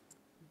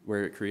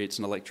where it creates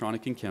an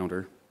electronic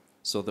encounter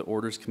so that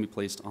orders can be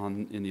placed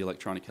in the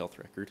electronic health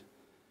record.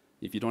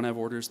 If you don't have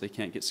orders, they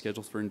can't get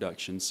scheduled for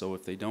induction. So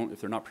if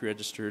they're not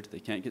pre-registered,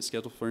 they can't get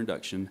scheduled for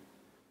induction.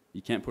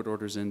 You can't put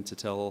orders in to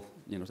to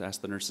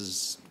ask the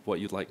nurses what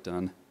you'd like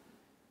done.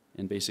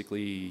 And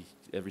basically,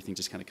 everything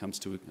just kind of comes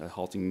to a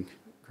halting,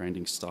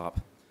 grinding stop.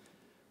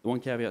 The one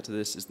caveat to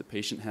this is the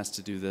patient has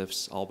to do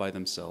this all by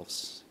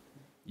themselves.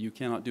 You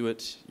cannot do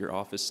it. Your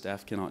office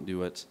staff cannot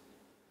do it.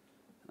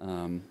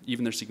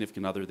 Even their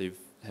significant other, they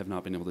have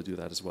not been able to do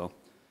that as well.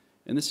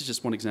 And this is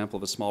just one example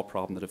of a small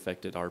problem that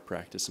affected our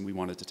practice and we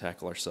wanted to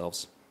tackle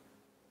ourselves.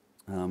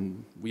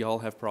 We all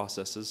have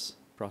processes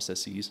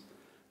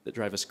that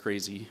drive us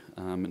crazy,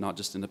 not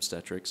just in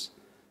obstetrics.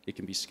 It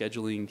can be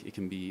scheduling, it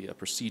can be a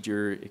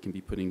procedure, it can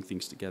be putting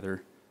things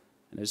together.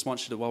 And I just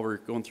want you to, while we're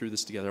going through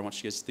this together, I want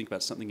you guys to think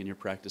about something in your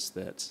practice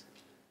that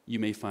you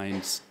may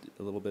find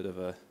a little bit of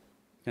a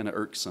kind of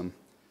irksome,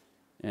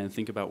 and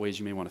think about ways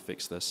you may want to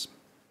fix this.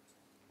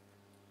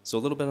 So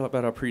a little bit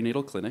about our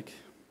prenatal clinic.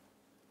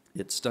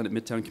 It's done at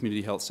Midtown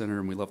Community Health Center,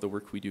 and we love the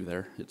work we do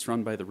there. It's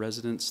run by the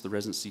residents, the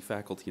residency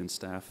faculty and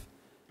staff,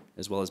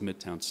 as well as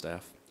Midtown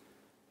staff.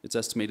 It's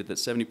estimated that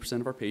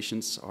 70% of our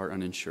patients are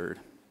uninsured.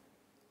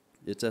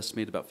 It's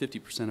estimated about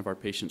 50% of our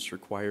patients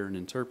require an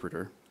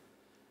interpreter.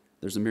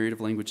 There's a myriad of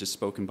languages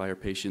spoken by our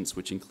patients,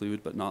 which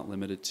include, but not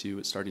limited to,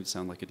 it's starting to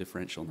sound like a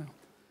differential now,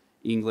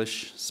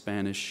 English,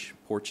 Spanish,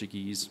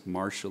 Portuguese,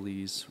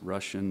 Marshallese,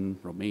 Russian,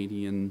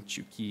 Romanian,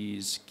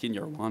 Chuukese,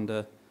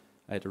 Kinyarwanda,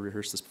 I had to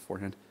rehearse this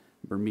beforehand,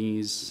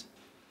 Burmese,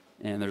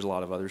 and there's a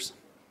lot of others.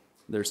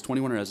 There's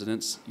 21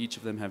 residents. Each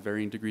of them have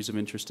varying degrees of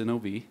interest in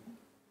OB.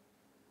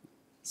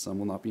 Some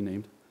will not be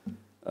named.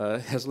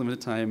 Has limited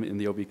time in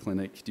the OB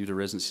clinic due to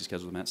residency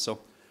schedule demands. So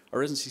our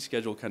residency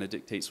schedule kind of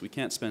dictates we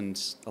can't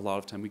spend a lot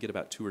of time. We get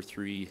about 2 or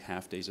 3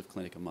 half days of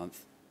clinic a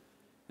month.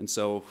 And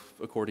so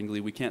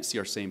accordingly, we can't see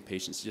our same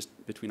patients just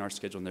between our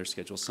schedule and their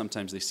schedule.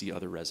 Sometimes they see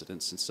other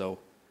residents. And so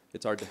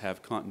it's hard to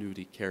have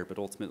continuity care, but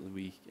ultimately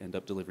we end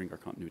up delivering our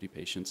continuity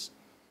patients.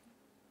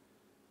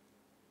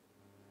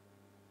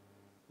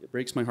 It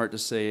breaks my heart to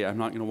say I'm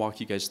not going to walk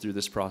you guys through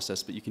this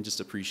process, but you can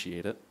just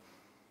appreciate it.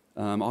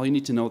 All you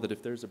need to know that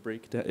if there's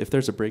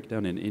a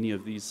breakdown in any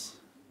of these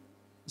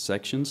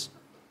sections,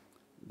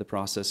 the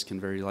process can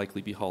very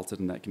likely be halted,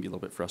 and that can be a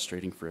little bit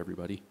frustrating for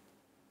everybody.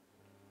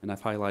 And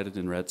I've highlighted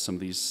in red some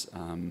of these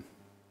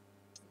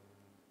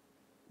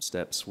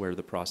steps where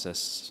the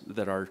process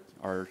that our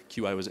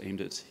QI was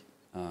aimed at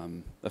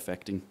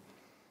affecting.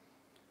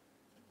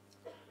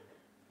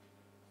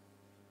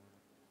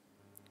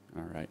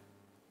 All right.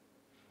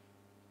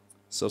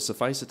 So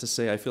suffice it to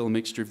say, I feel a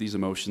mixture of these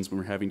emotions when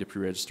we're having to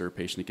pre-register a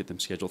patient to get them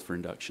scheduled for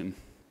induction.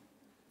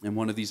 And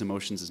one of these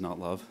emotions is not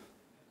love.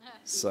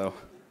 So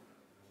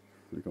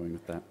we're going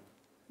with that.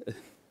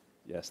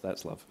 Yes,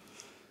 that's love.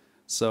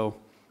 So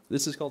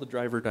this is called a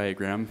driver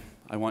diagram.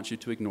 I want you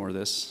to ignore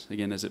this,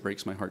 again, as it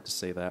breaks my heart to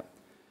say that.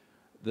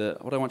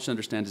 What I want you to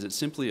understand is it's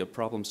simply a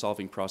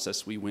problem-solving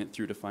process we went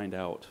through to find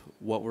out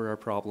what were our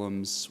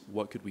problems,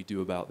 what could we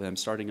do about them.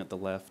 Starting at the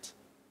left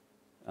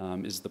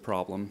is the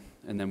problem,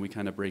 and then we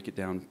kind of break it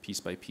down piece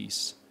by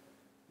piece.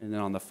 And then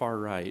on the far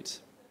right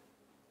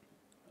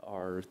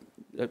are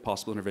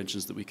possible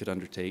interventions that we could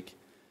undertake.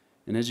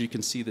 And as you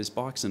can see, this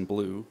box in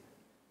blue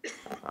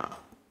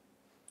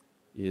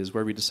is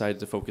where we decided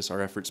to focus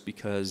our efforts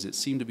because it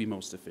seemed to be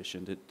most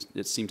efficient.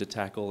 It seemed to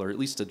tackle or at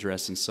least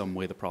address in some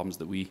way the problems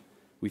that we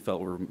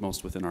felt were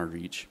most within our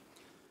reach.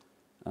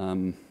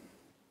 Again,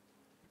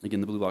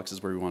 the blue box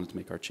is where we wanted to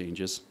make our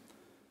changes.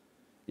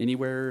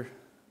 Anywhere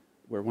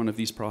where one of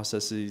these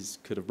processes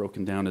could have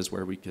broken down is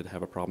where we could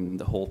have a problem.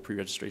 The whole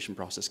pre-registration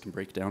process can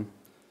break down.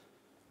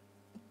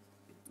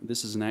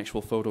 This is an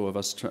actual photo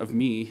of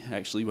me,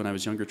 actually, when I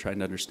was younger trying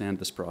to understand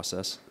this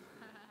process.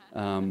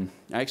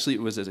 Actually,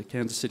 it was at a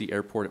Kansas City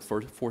airport at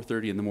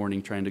 4:30 in the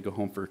morning trying to go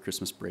home for a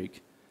Christmas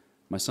break.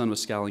 My son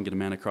was scowling at a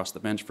man across the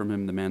bench from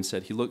him. The man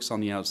said, "He looks on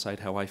the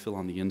outside how I feel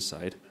on the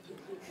inside."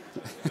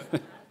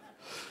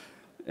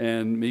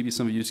 And maybe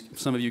some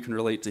of you can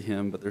relate to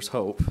him, but there's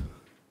hope.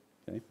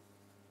 Okay.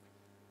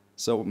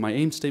 So my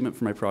aim statement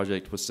for my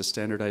project was to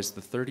standardize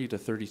the 30 to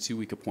 32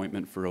 week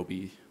appointment for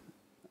OB,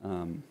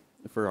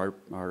 for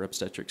our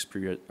obstetrics,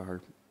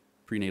 our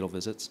prenatal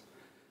visits.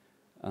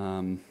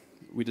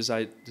 We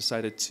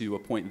decided to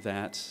appoint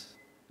that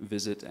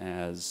visit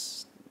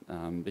as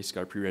basically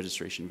our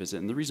pre-registration visit.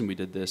 And the reason we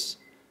did this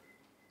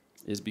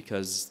is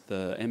because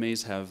the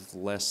MAs have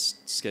less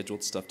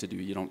scheduled stuff to do.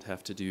 You don't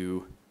have to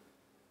do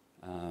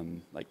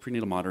like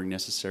prenatal monitoring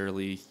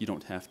necessarily. You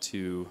don't have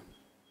to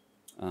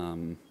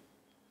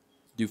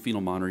do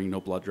fetal monitoring,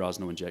 no blood draws,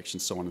 no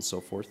injections, so on and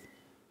so forth.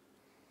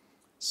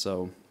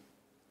 So,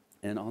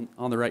 and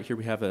on the right here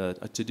we have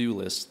a to-do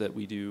list that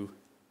we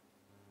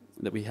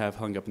have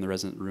hung up in the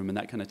resident room, and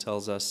that kind of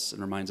tells us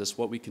and reminds us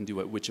what we can do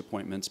at which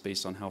appointments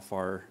based on how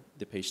far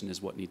the patient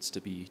is, what needs to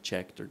be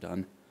checked or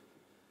done.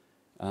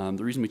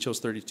 The reason we chose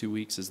 32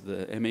 weeks is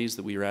the MAs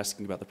that we were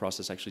asking about the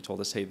process actually told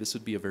us, hey, this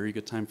would be a very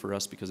good time for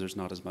us because there's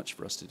not as much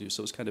for us to do.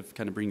 So it's kind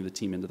of bringing the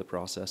team into the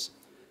process.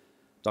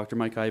 Dr.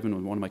 Mike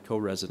Ivan, one of my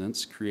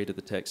co-residents, created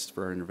the text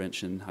for our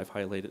intervention. I've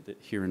highlighted it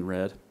here in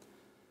red.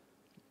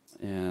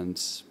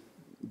 And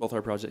both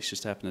our projects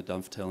just happen to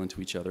dovetail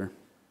into each other.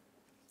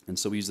 And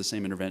so we use the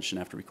same intervention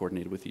after we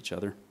coordinated with each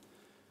other.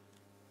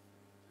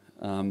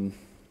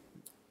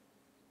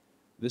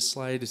 This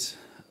slide is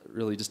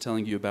really just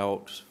telling you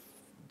about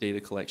data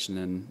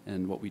collection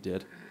and what we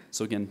did.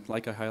 So again,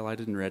 like I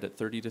highlighted in red, at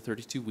 30 to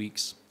 32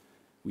 weeks,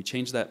 we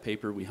changed that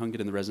paper, we hung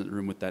it in the resident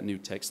room with that new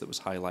text that was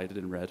highlighted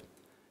in red,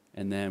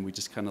 and then we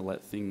just kind of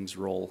let things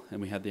roll,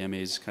 and we had the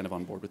MAs kind of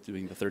on board with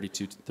doing the 30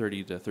 to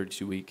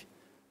 32 week,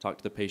 talk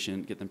to the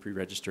patient, get them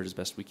pre-registered as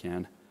best we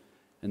can,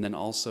 and then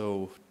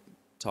also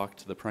talk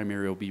to the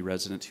primary OB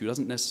resident who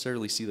doesn't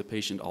necessarily see the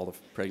patient all the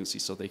pregnancy,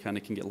 so they kind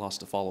of can get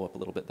lost to follow up a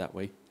little bit that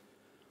way.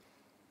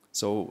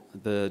 So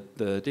the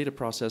data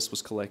process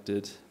was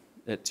collected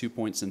at 2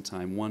 points in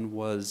time. One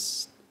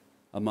was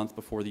a month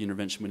before the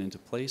intervention went into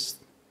place,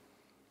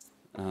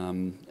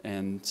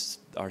 and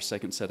our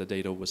second set of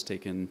data was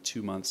taken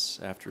 2 months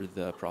after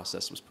the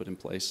process was put in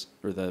place,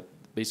 or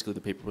basically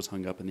the paper was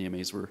hung up and the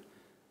MAs were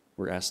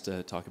asked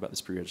to talk about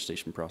this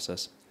pre-registration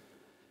process.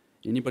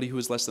 Anybody who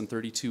was less than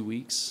 32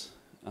 weeks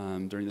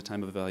during the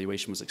time of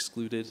evaluation was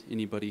excluded.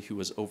 Anybody who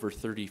was over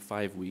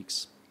 35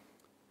 weeks,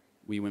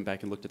 we went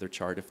back and looked at their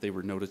chart. If they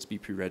were noted to be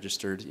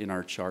pre-registered in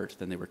our chart,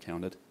 then they were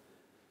counted.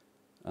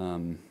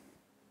 And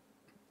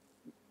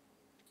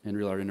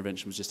really our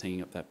intervention was just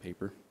hanging up that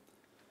paper.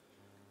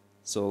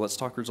 So let's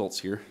talk results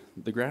here.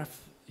 The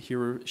graph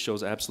here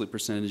shows absolute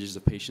percentages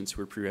of patients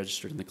who are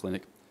pre-registered in the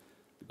clinic.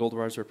 The gold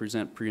bars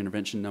represent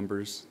pre-intervention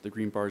numbers. The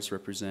green bars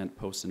represent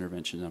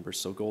post-intervention numbers.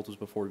 So gold was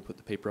before we put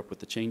the paper up with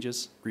the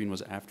changes. Green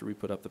was after we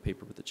put up the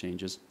paper with the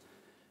changes.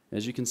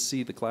 As you can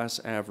see, the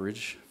class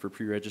average for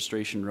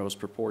pre-registration rose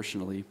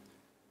proportionally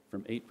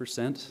from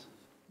 8%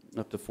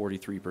 up to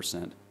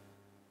 43%.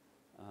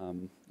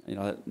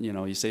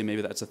 You say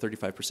maybe that's a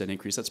 35%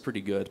 increase. That's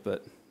pretty good,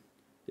 but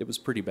it was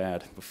pretty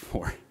bad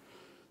before.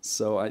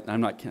 So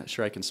I'm not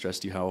sure I can stress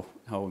to you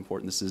how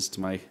important this is to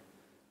my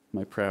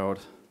proud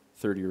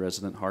third-year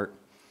resident heart.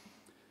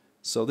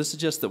 So this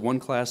suggests that one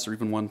class or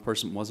even one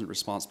person wasn't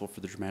responsible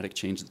for the dramatic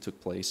change that took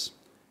place.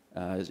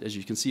 As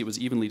you can see, it was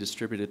evenly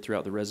distributed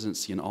throughout the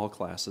residency in all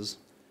classes.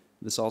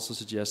 This also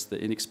suggests that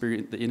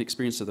the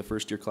inexperience of the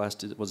first-year class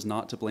was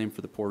not to blame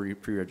for the poor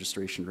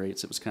pre-registration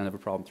rates. It was kind of a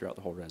problem throughout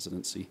the whole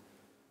residency.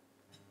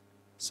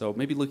 So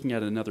maybe looking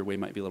at it another way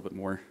might be a little bit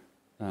more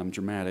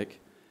dramatic.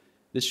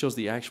 This shows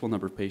the actual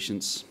number of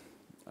patients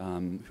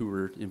who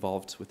were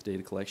involved with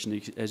data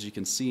collection. As you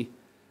can see,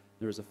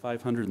 there was a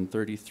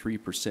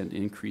 533%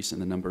 increase in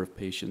the number of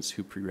patients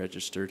who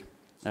pre-registered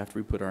after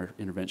we put our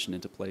intervention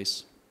into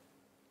place.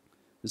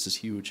 This is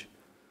huge.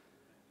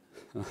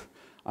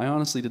 I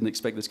honestly didn't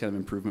expect this kind of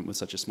improvement with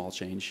such a small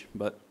change,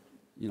 but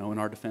in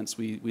our defense,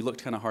 we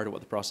looked kind of hard at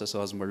what the process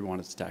was and where we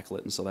wanted to tackle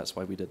it, and so that's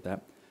why we did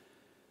that.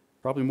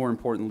 Probably more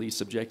importantly,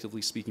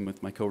 subjectively speaking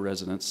with my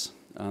co-residents,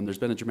 there's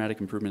been a dramatic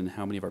improvement in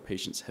how many of our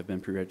patients have been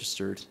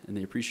pre-registered, and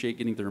they appreciate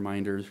getting the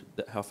reminder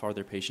that how far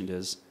their patient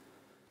is,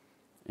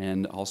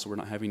 and also we're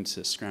not having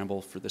to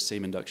scramble for the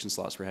same induction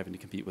slots we're having to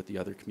compete with the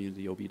other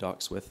community OB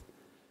docs with.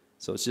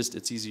 So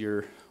it's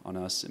easier on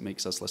us. It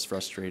makes us less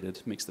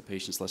frustrated, makes the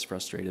patients less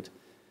frustrated,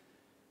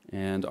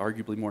 and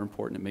arguably more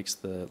important, it makes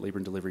the labor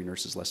and delivery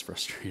nurses less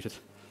frustrated.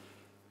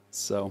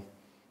 So,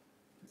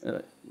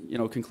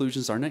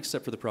 conclusions, our next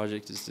step for the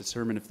project is to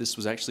determine if this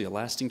was actually a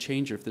lasting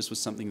change or if this was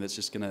something that's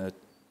just gonna,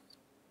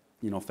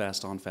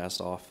 fast on,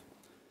 fast off.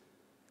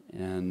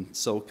 And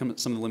so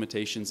some of the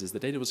limitations is the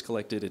data was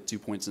collected at 2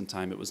 points in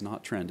time. It was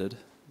not trended.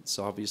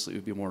 So obviously it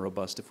would be more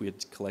robust if we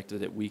had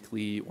collected it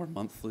weekly or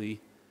monthly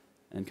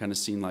and kind of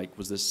seen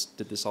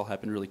did this all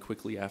happen really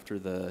quickly after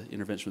the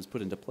intervention was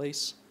put into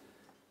place?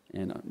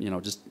 And,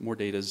 just more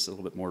data is a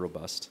little bit more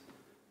robust.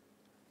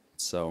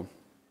 So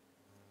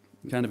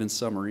kind of in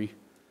summary,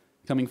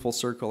 coming full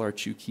circle, our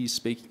Cherokee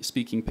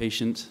speaking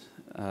patient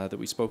that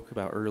we spoke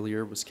about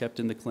earlier was kept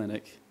in the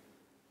clinic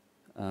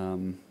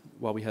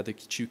while we had the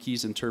Cherokee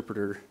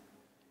interpreter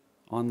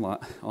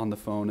on the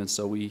phone, and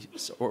so we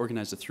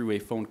organized a through a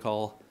phone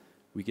call.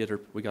 We got her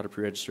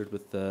pre-registered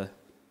with the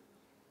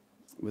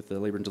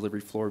labor and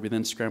delivery floor. We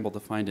then scrambled to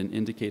find an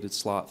indicated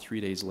slot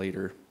 3 days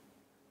later,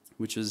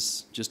 which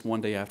is just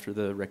 1 day after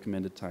the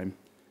recommended time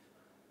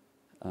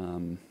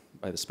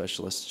by the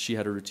specialist. She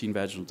had a routine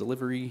vaginal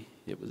delivery.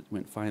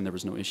 Went fine. There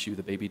was no issue.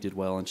 The baby did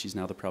well, and she's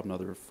now the proud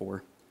mother of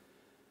 4.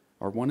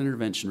 Our one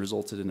intervention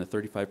resulted in a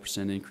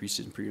 35% increase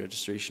in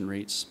pre-registration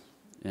rates,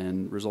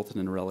 and resulted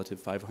in a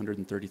relative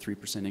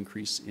 533%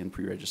 increase in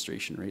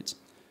pre-registration rates.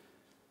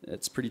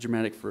 It's pretty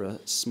dramatic for a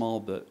small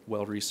but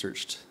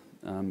well-researched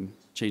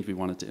change we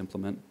wanted to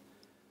implement.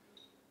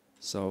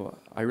 So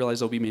I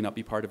realize OB may not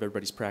be part of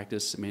everybody's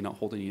practice. It may not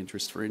hold any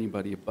interest for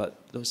anybody,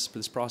 but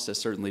this process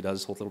certainly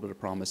does hold a little bit of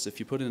promise. If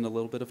you put in a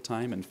little bit of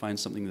time and find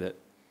something that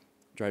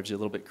drives you a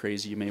little bit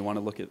crazy, you may want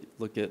to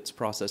look at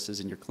processes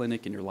in your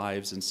clinic, in your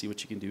lives, and see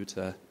what you can do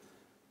to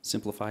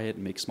simplify it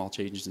and make small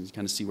changes and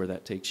kind of see where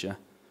that takes you.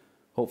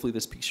 Hopefully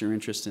this piques your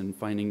interest in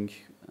finding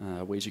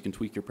ways you can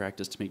tweak your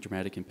practice to make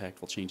dramatic,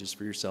 impactful changes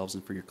for yourselves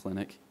and for your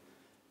clinic,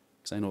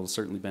 because I know it'll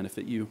certainly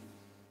benefit you.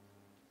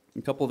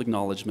 A couple of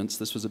acknowledgements.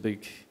 This was a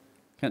big,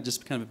 kind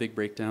of a big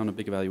breakdown, a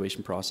big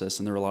evaluation process,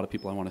 and there are a lot of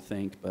people I want to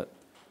thank, but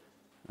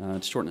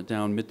to shorten it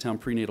down, Midtown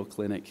Prenatal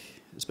Clinic,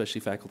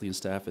 especially faculty and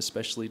staff,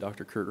 especially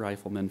Dr. Kurt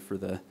Reifelman for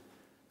the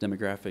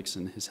demographics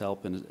and his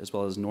help, and as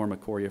well as Norma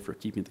Coria for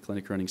keeping the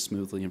clinic running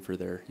smoothly and for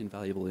their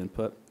invaluable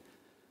input.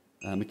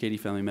 McCady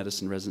Family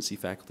Medicine residency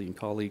faculty and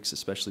colleagues,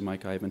 especially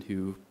Mike Ivan,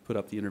 who put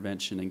up the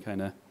intervention and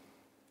kind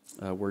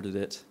of worded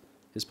it.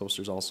 His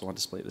poster's also on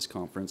display at this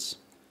conference.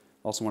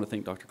 Also want to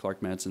thank Dr. Clark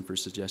Madsen for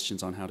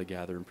suggestions on how to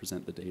gather and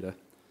present the data.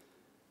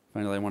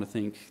 Finally, I want to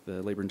thank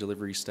the labor and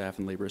delivery staff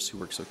and laborists who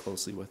work so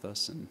closely with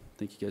us, and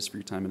thank you guys for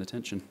your time and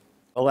attention.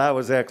 Well, that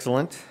was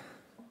excellent.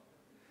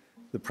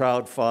 The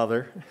proud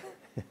father.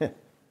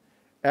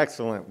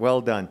 Excellent,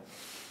 well done.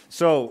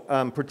 So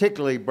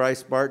particularly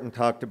Bryce Barton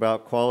talked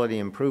about quality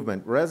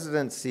improvement.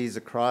 Residencies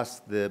across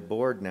the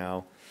board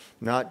now,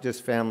 not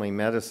just family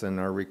medicine,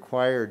 are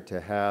required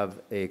to have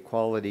a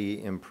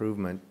quality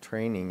improvement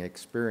training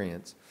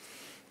experience.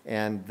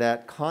 And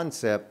that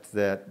concept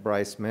that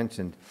Bryce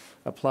mentioned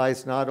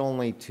applies not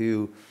only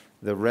to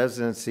the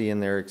residency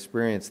and their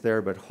experience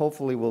there, but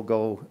hopefully will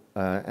go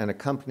and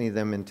accompany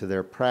them into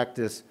their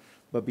practice,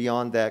 but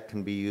beyond that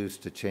can be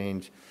used to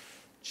change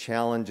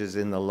challenges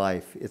in the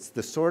life. It's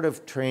the sort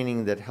of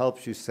training that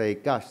helps you say,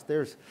 gosh,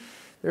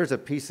 there's a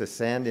piece of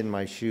sand in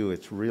my shoe.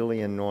 It's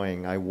really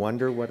annoying. I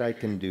wonder what I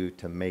can do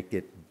to make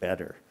it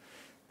better.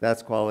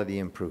 That's quality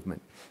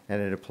improvement,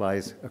 and it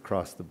applies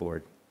across the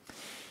board.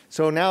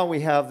 So now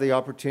we have the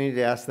opportunity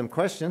to ask them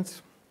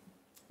questions.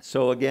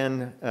 So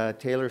again,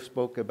 Taylor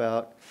spoke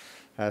about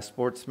not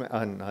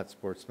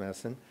sports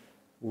medicine,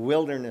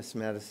 wilderness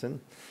medicine.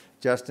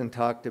 Justin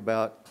talked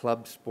about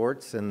club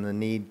sports and the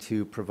need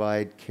to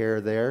provide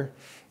care there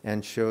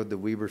and showed the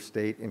Weber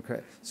State.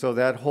 So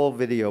that whole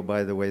video,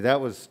 by the way, that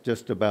was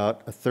just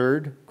about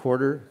a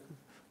quarter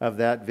of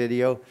that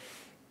video.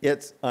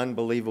 It's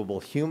unbelievable.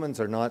 Humans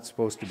are not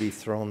supposed to be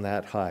thrown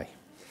that high.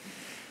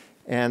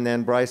 And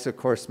then Bryce, of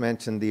course,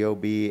 mentioned the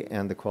OB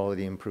and the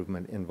quality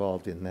improvement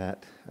involved in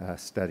that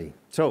study.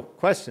 So,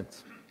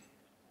 questions?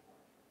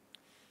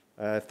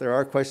 If there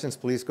are questions,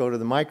 please go to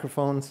the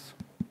microphones.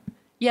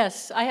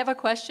 Yes, I have a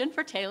question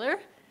for Taylor.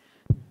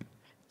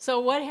 So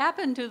what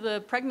happened to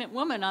the pregnant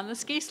woman on the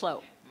ski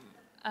slope?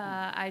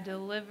 I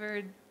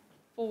delivered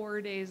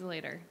 4 days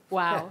later.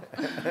 Wow.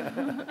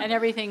 And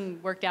everything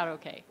worked out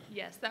okay?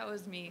 Yes, that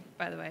was me,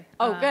 by the way.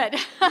 Oh, good.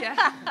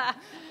 Yeah,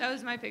 that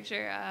was my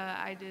picture.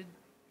 I did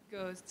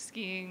go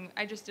skiing.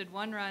 I just did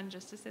one run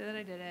just to say that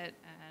I did it,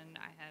 and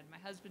I had my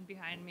husband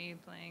behind me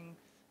playing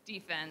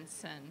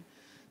defense, and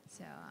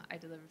so I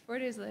delivered 4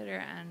 days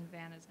later, and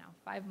Van is now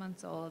 5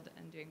 months old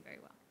and doing very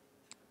well.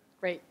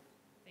 Great.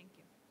 Thank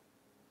you.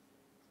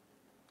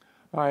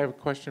 I have a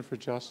question for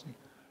Justin.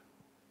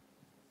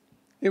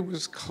 It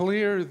was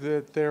clear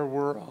that there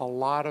were a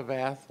lot of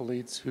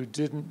athletes who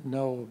didn't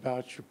know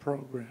about your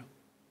program.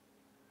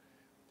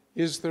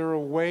 Is there a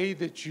way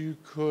that you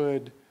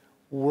could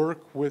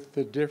work with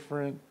the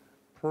different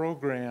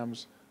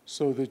programs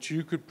so that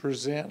you could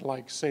present,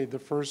 like, say, the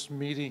first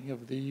meeting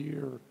of the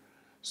year,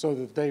 so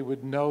that they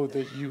would know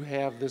that you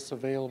have this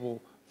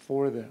available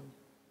for them?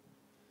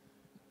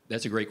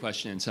 That's a great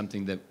question and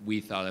something that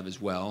we thought of as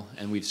well.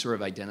 And we've sort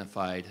of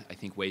identified, I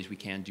think, ways we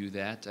can do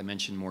that. I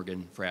mentioned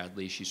Morgan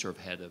Fradley. She's sort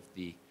of head of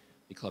the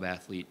club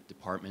athlete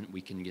department.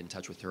 We can get in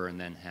touch with her and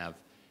then have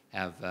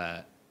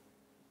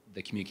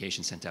the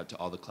communication sent out to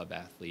all the club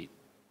athlete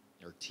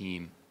or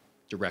team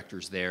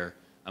directors there.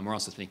 We're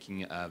also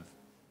thinking of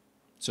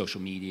social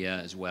media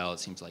as well. It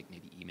seems like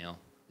maybe email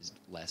is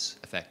less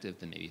effective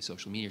than maybe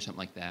social media or something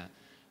like that.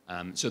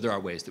 So there are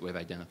ways that we've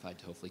identified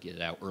to hopefully get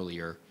it out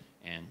earlier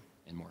and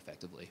more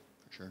effectively,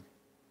 for sure.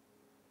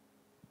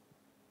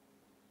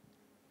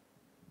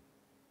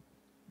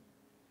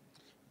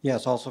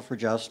 Yes, also for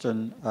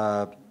Justin.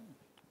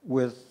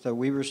 With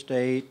Weber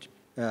State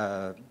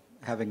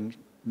having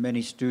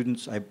many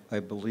students, I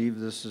believe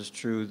this is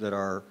true, that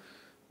are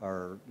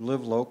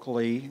live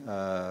locally,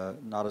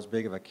 not as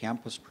big of a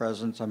campus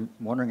presence. I'm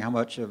wondering how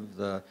much of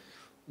the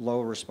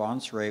low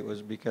response rate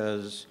was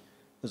because,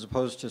 as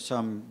opposed to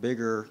some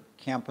bigger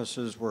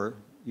campuses where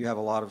you have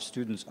a lot of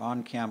students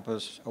on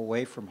campus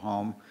away from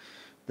home,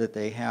 that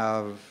they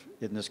have,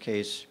 in this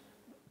case,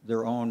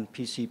 their own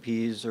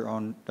PCPs, their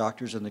own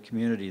doctors in the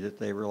community that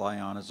they rely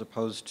on, as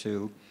opposed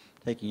to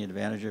taking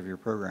advantage of your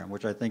program,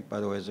 which I think, by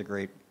the way, is a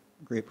great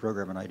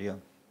program and idea.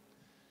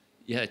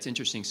 Yeah, it's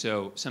interesting.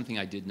 So something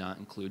I did not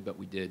include, but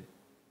we did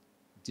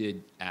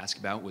ask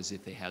about was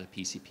if they had a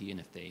PCP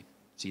and if they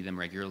see them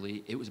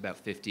regularly. It was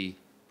about 50%.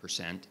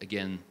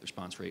 Again, the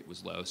response rate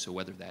was low, so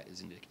whether that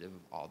is indicative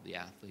of all the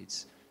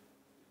athletes,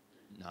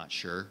 not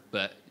sure.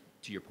 But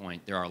to your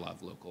point, there are a lot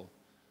of local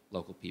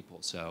people,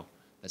 so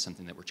that's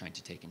something that we're trying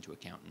to take into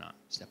account and not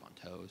step on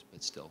toes,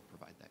 but still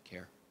provide that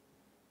care.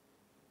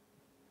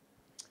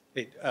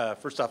 Hey,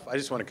 first off, I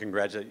just want to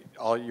congratulate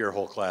your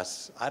whole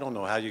class. I don't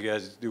know how you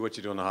guys do what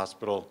you do in the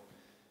hospital,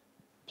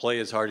 play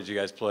as hard as you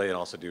guys play, and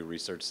also do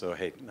research. So,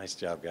 hey, nice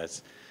job,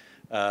 guys.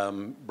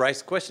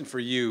 Bryce, question for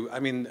you. I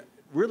mean,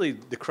 really,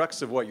 the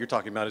crux of what you're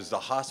talking about is the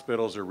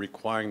hospitals are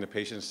requiring the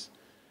patients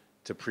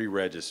to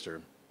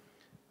pre-register.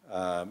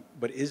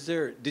 But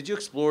did you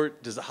explore,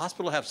 does the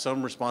hospital have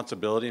some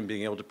responsibility in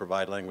being able to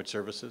provide language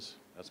services?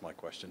 That's my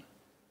question.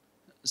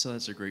 So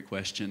that's a great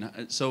question.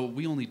 So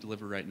we only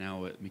deliver right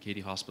now at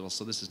McCady Hospital,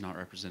 so this is not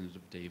representative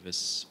of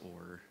Davis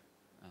or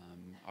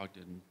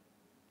Ogden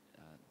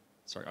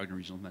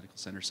Regional Medical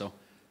Center. So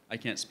I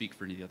can't speak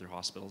for any of the other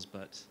hospitals,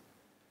 but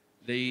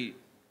they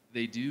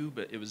do,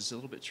 but it was a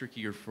little bit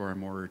trickier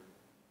for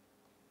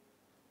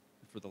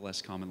the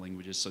less common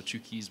languages. So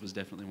Chuukese was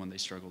definitely one they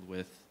struggled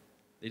with.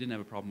 They didn't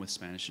have a problem with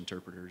Spanish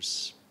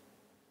interpreters.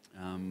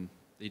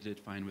 They did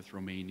fine with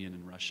Romanian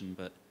and Russian,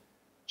 but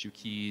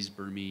Chuukese,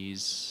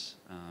 Burmese,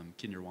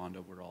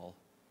 Kinyarwanda were all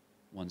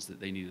ones that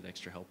they needed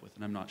extra help with.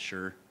 And I'm not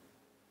sure,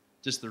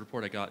 just the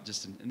report I got,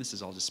 and this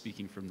is all just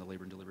speaking from the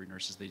labor and delivery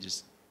nurses, they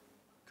just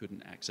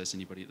couldn't access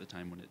anybody at the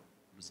time when it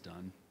was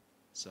done.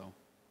 So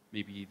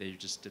maybe they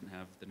just didn't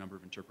have the number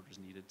of interpreters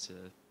needed to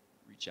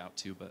reach out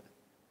to, but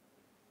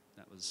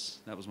that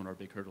was one of our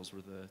big hurdles,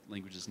 where the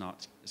language is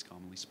not as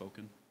commonly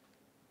spoken.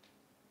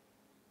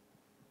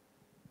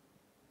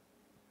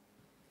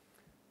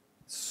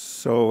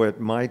 So at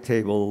my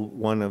table,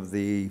 one of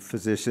the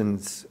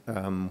physicians,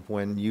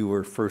 when you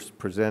were first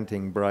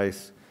presenting,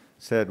 Bryce,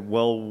 said,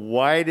 well,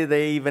 why do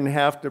they even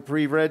have to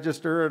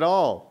pre-register at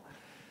all?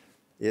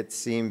 It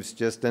seems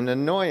just an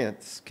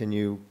annoyance. Can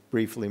you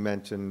briefly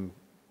mention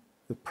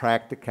the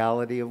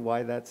practicality of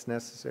why that's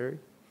necessary?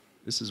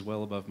 This is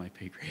well above my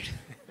pay grade.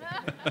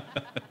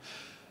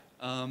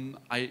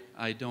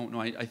 I don't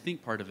know. I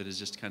think part of it is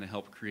just to kind of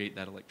help create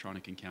that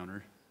electronic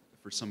encounter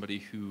for somebody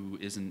who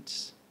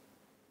isn't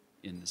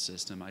in the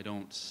system. I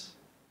don't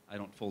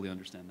fully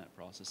understand that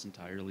process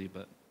entirely,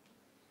 but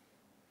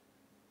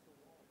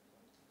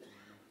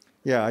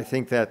yeah, I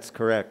think that's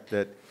correct,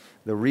 that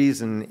the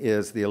reason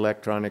is the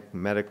electronic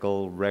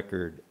medical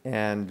record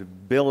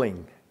and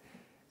billing.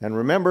 And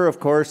remember,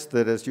 of course,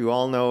 that as you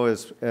all know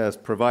as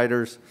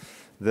providers,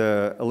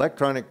 the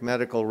electronic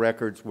medical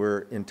records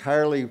were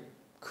entirely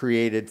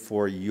created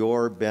for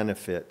your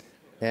benefit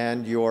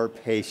and your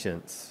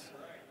patients.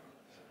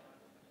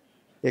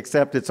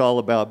 Except it's all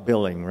about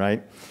billing,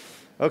 right?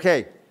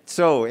 Okay,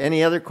 so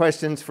any other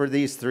questions for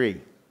these three?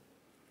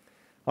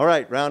 All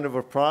right, round of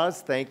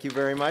applause. Thank you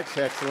very much.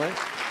 Excellent.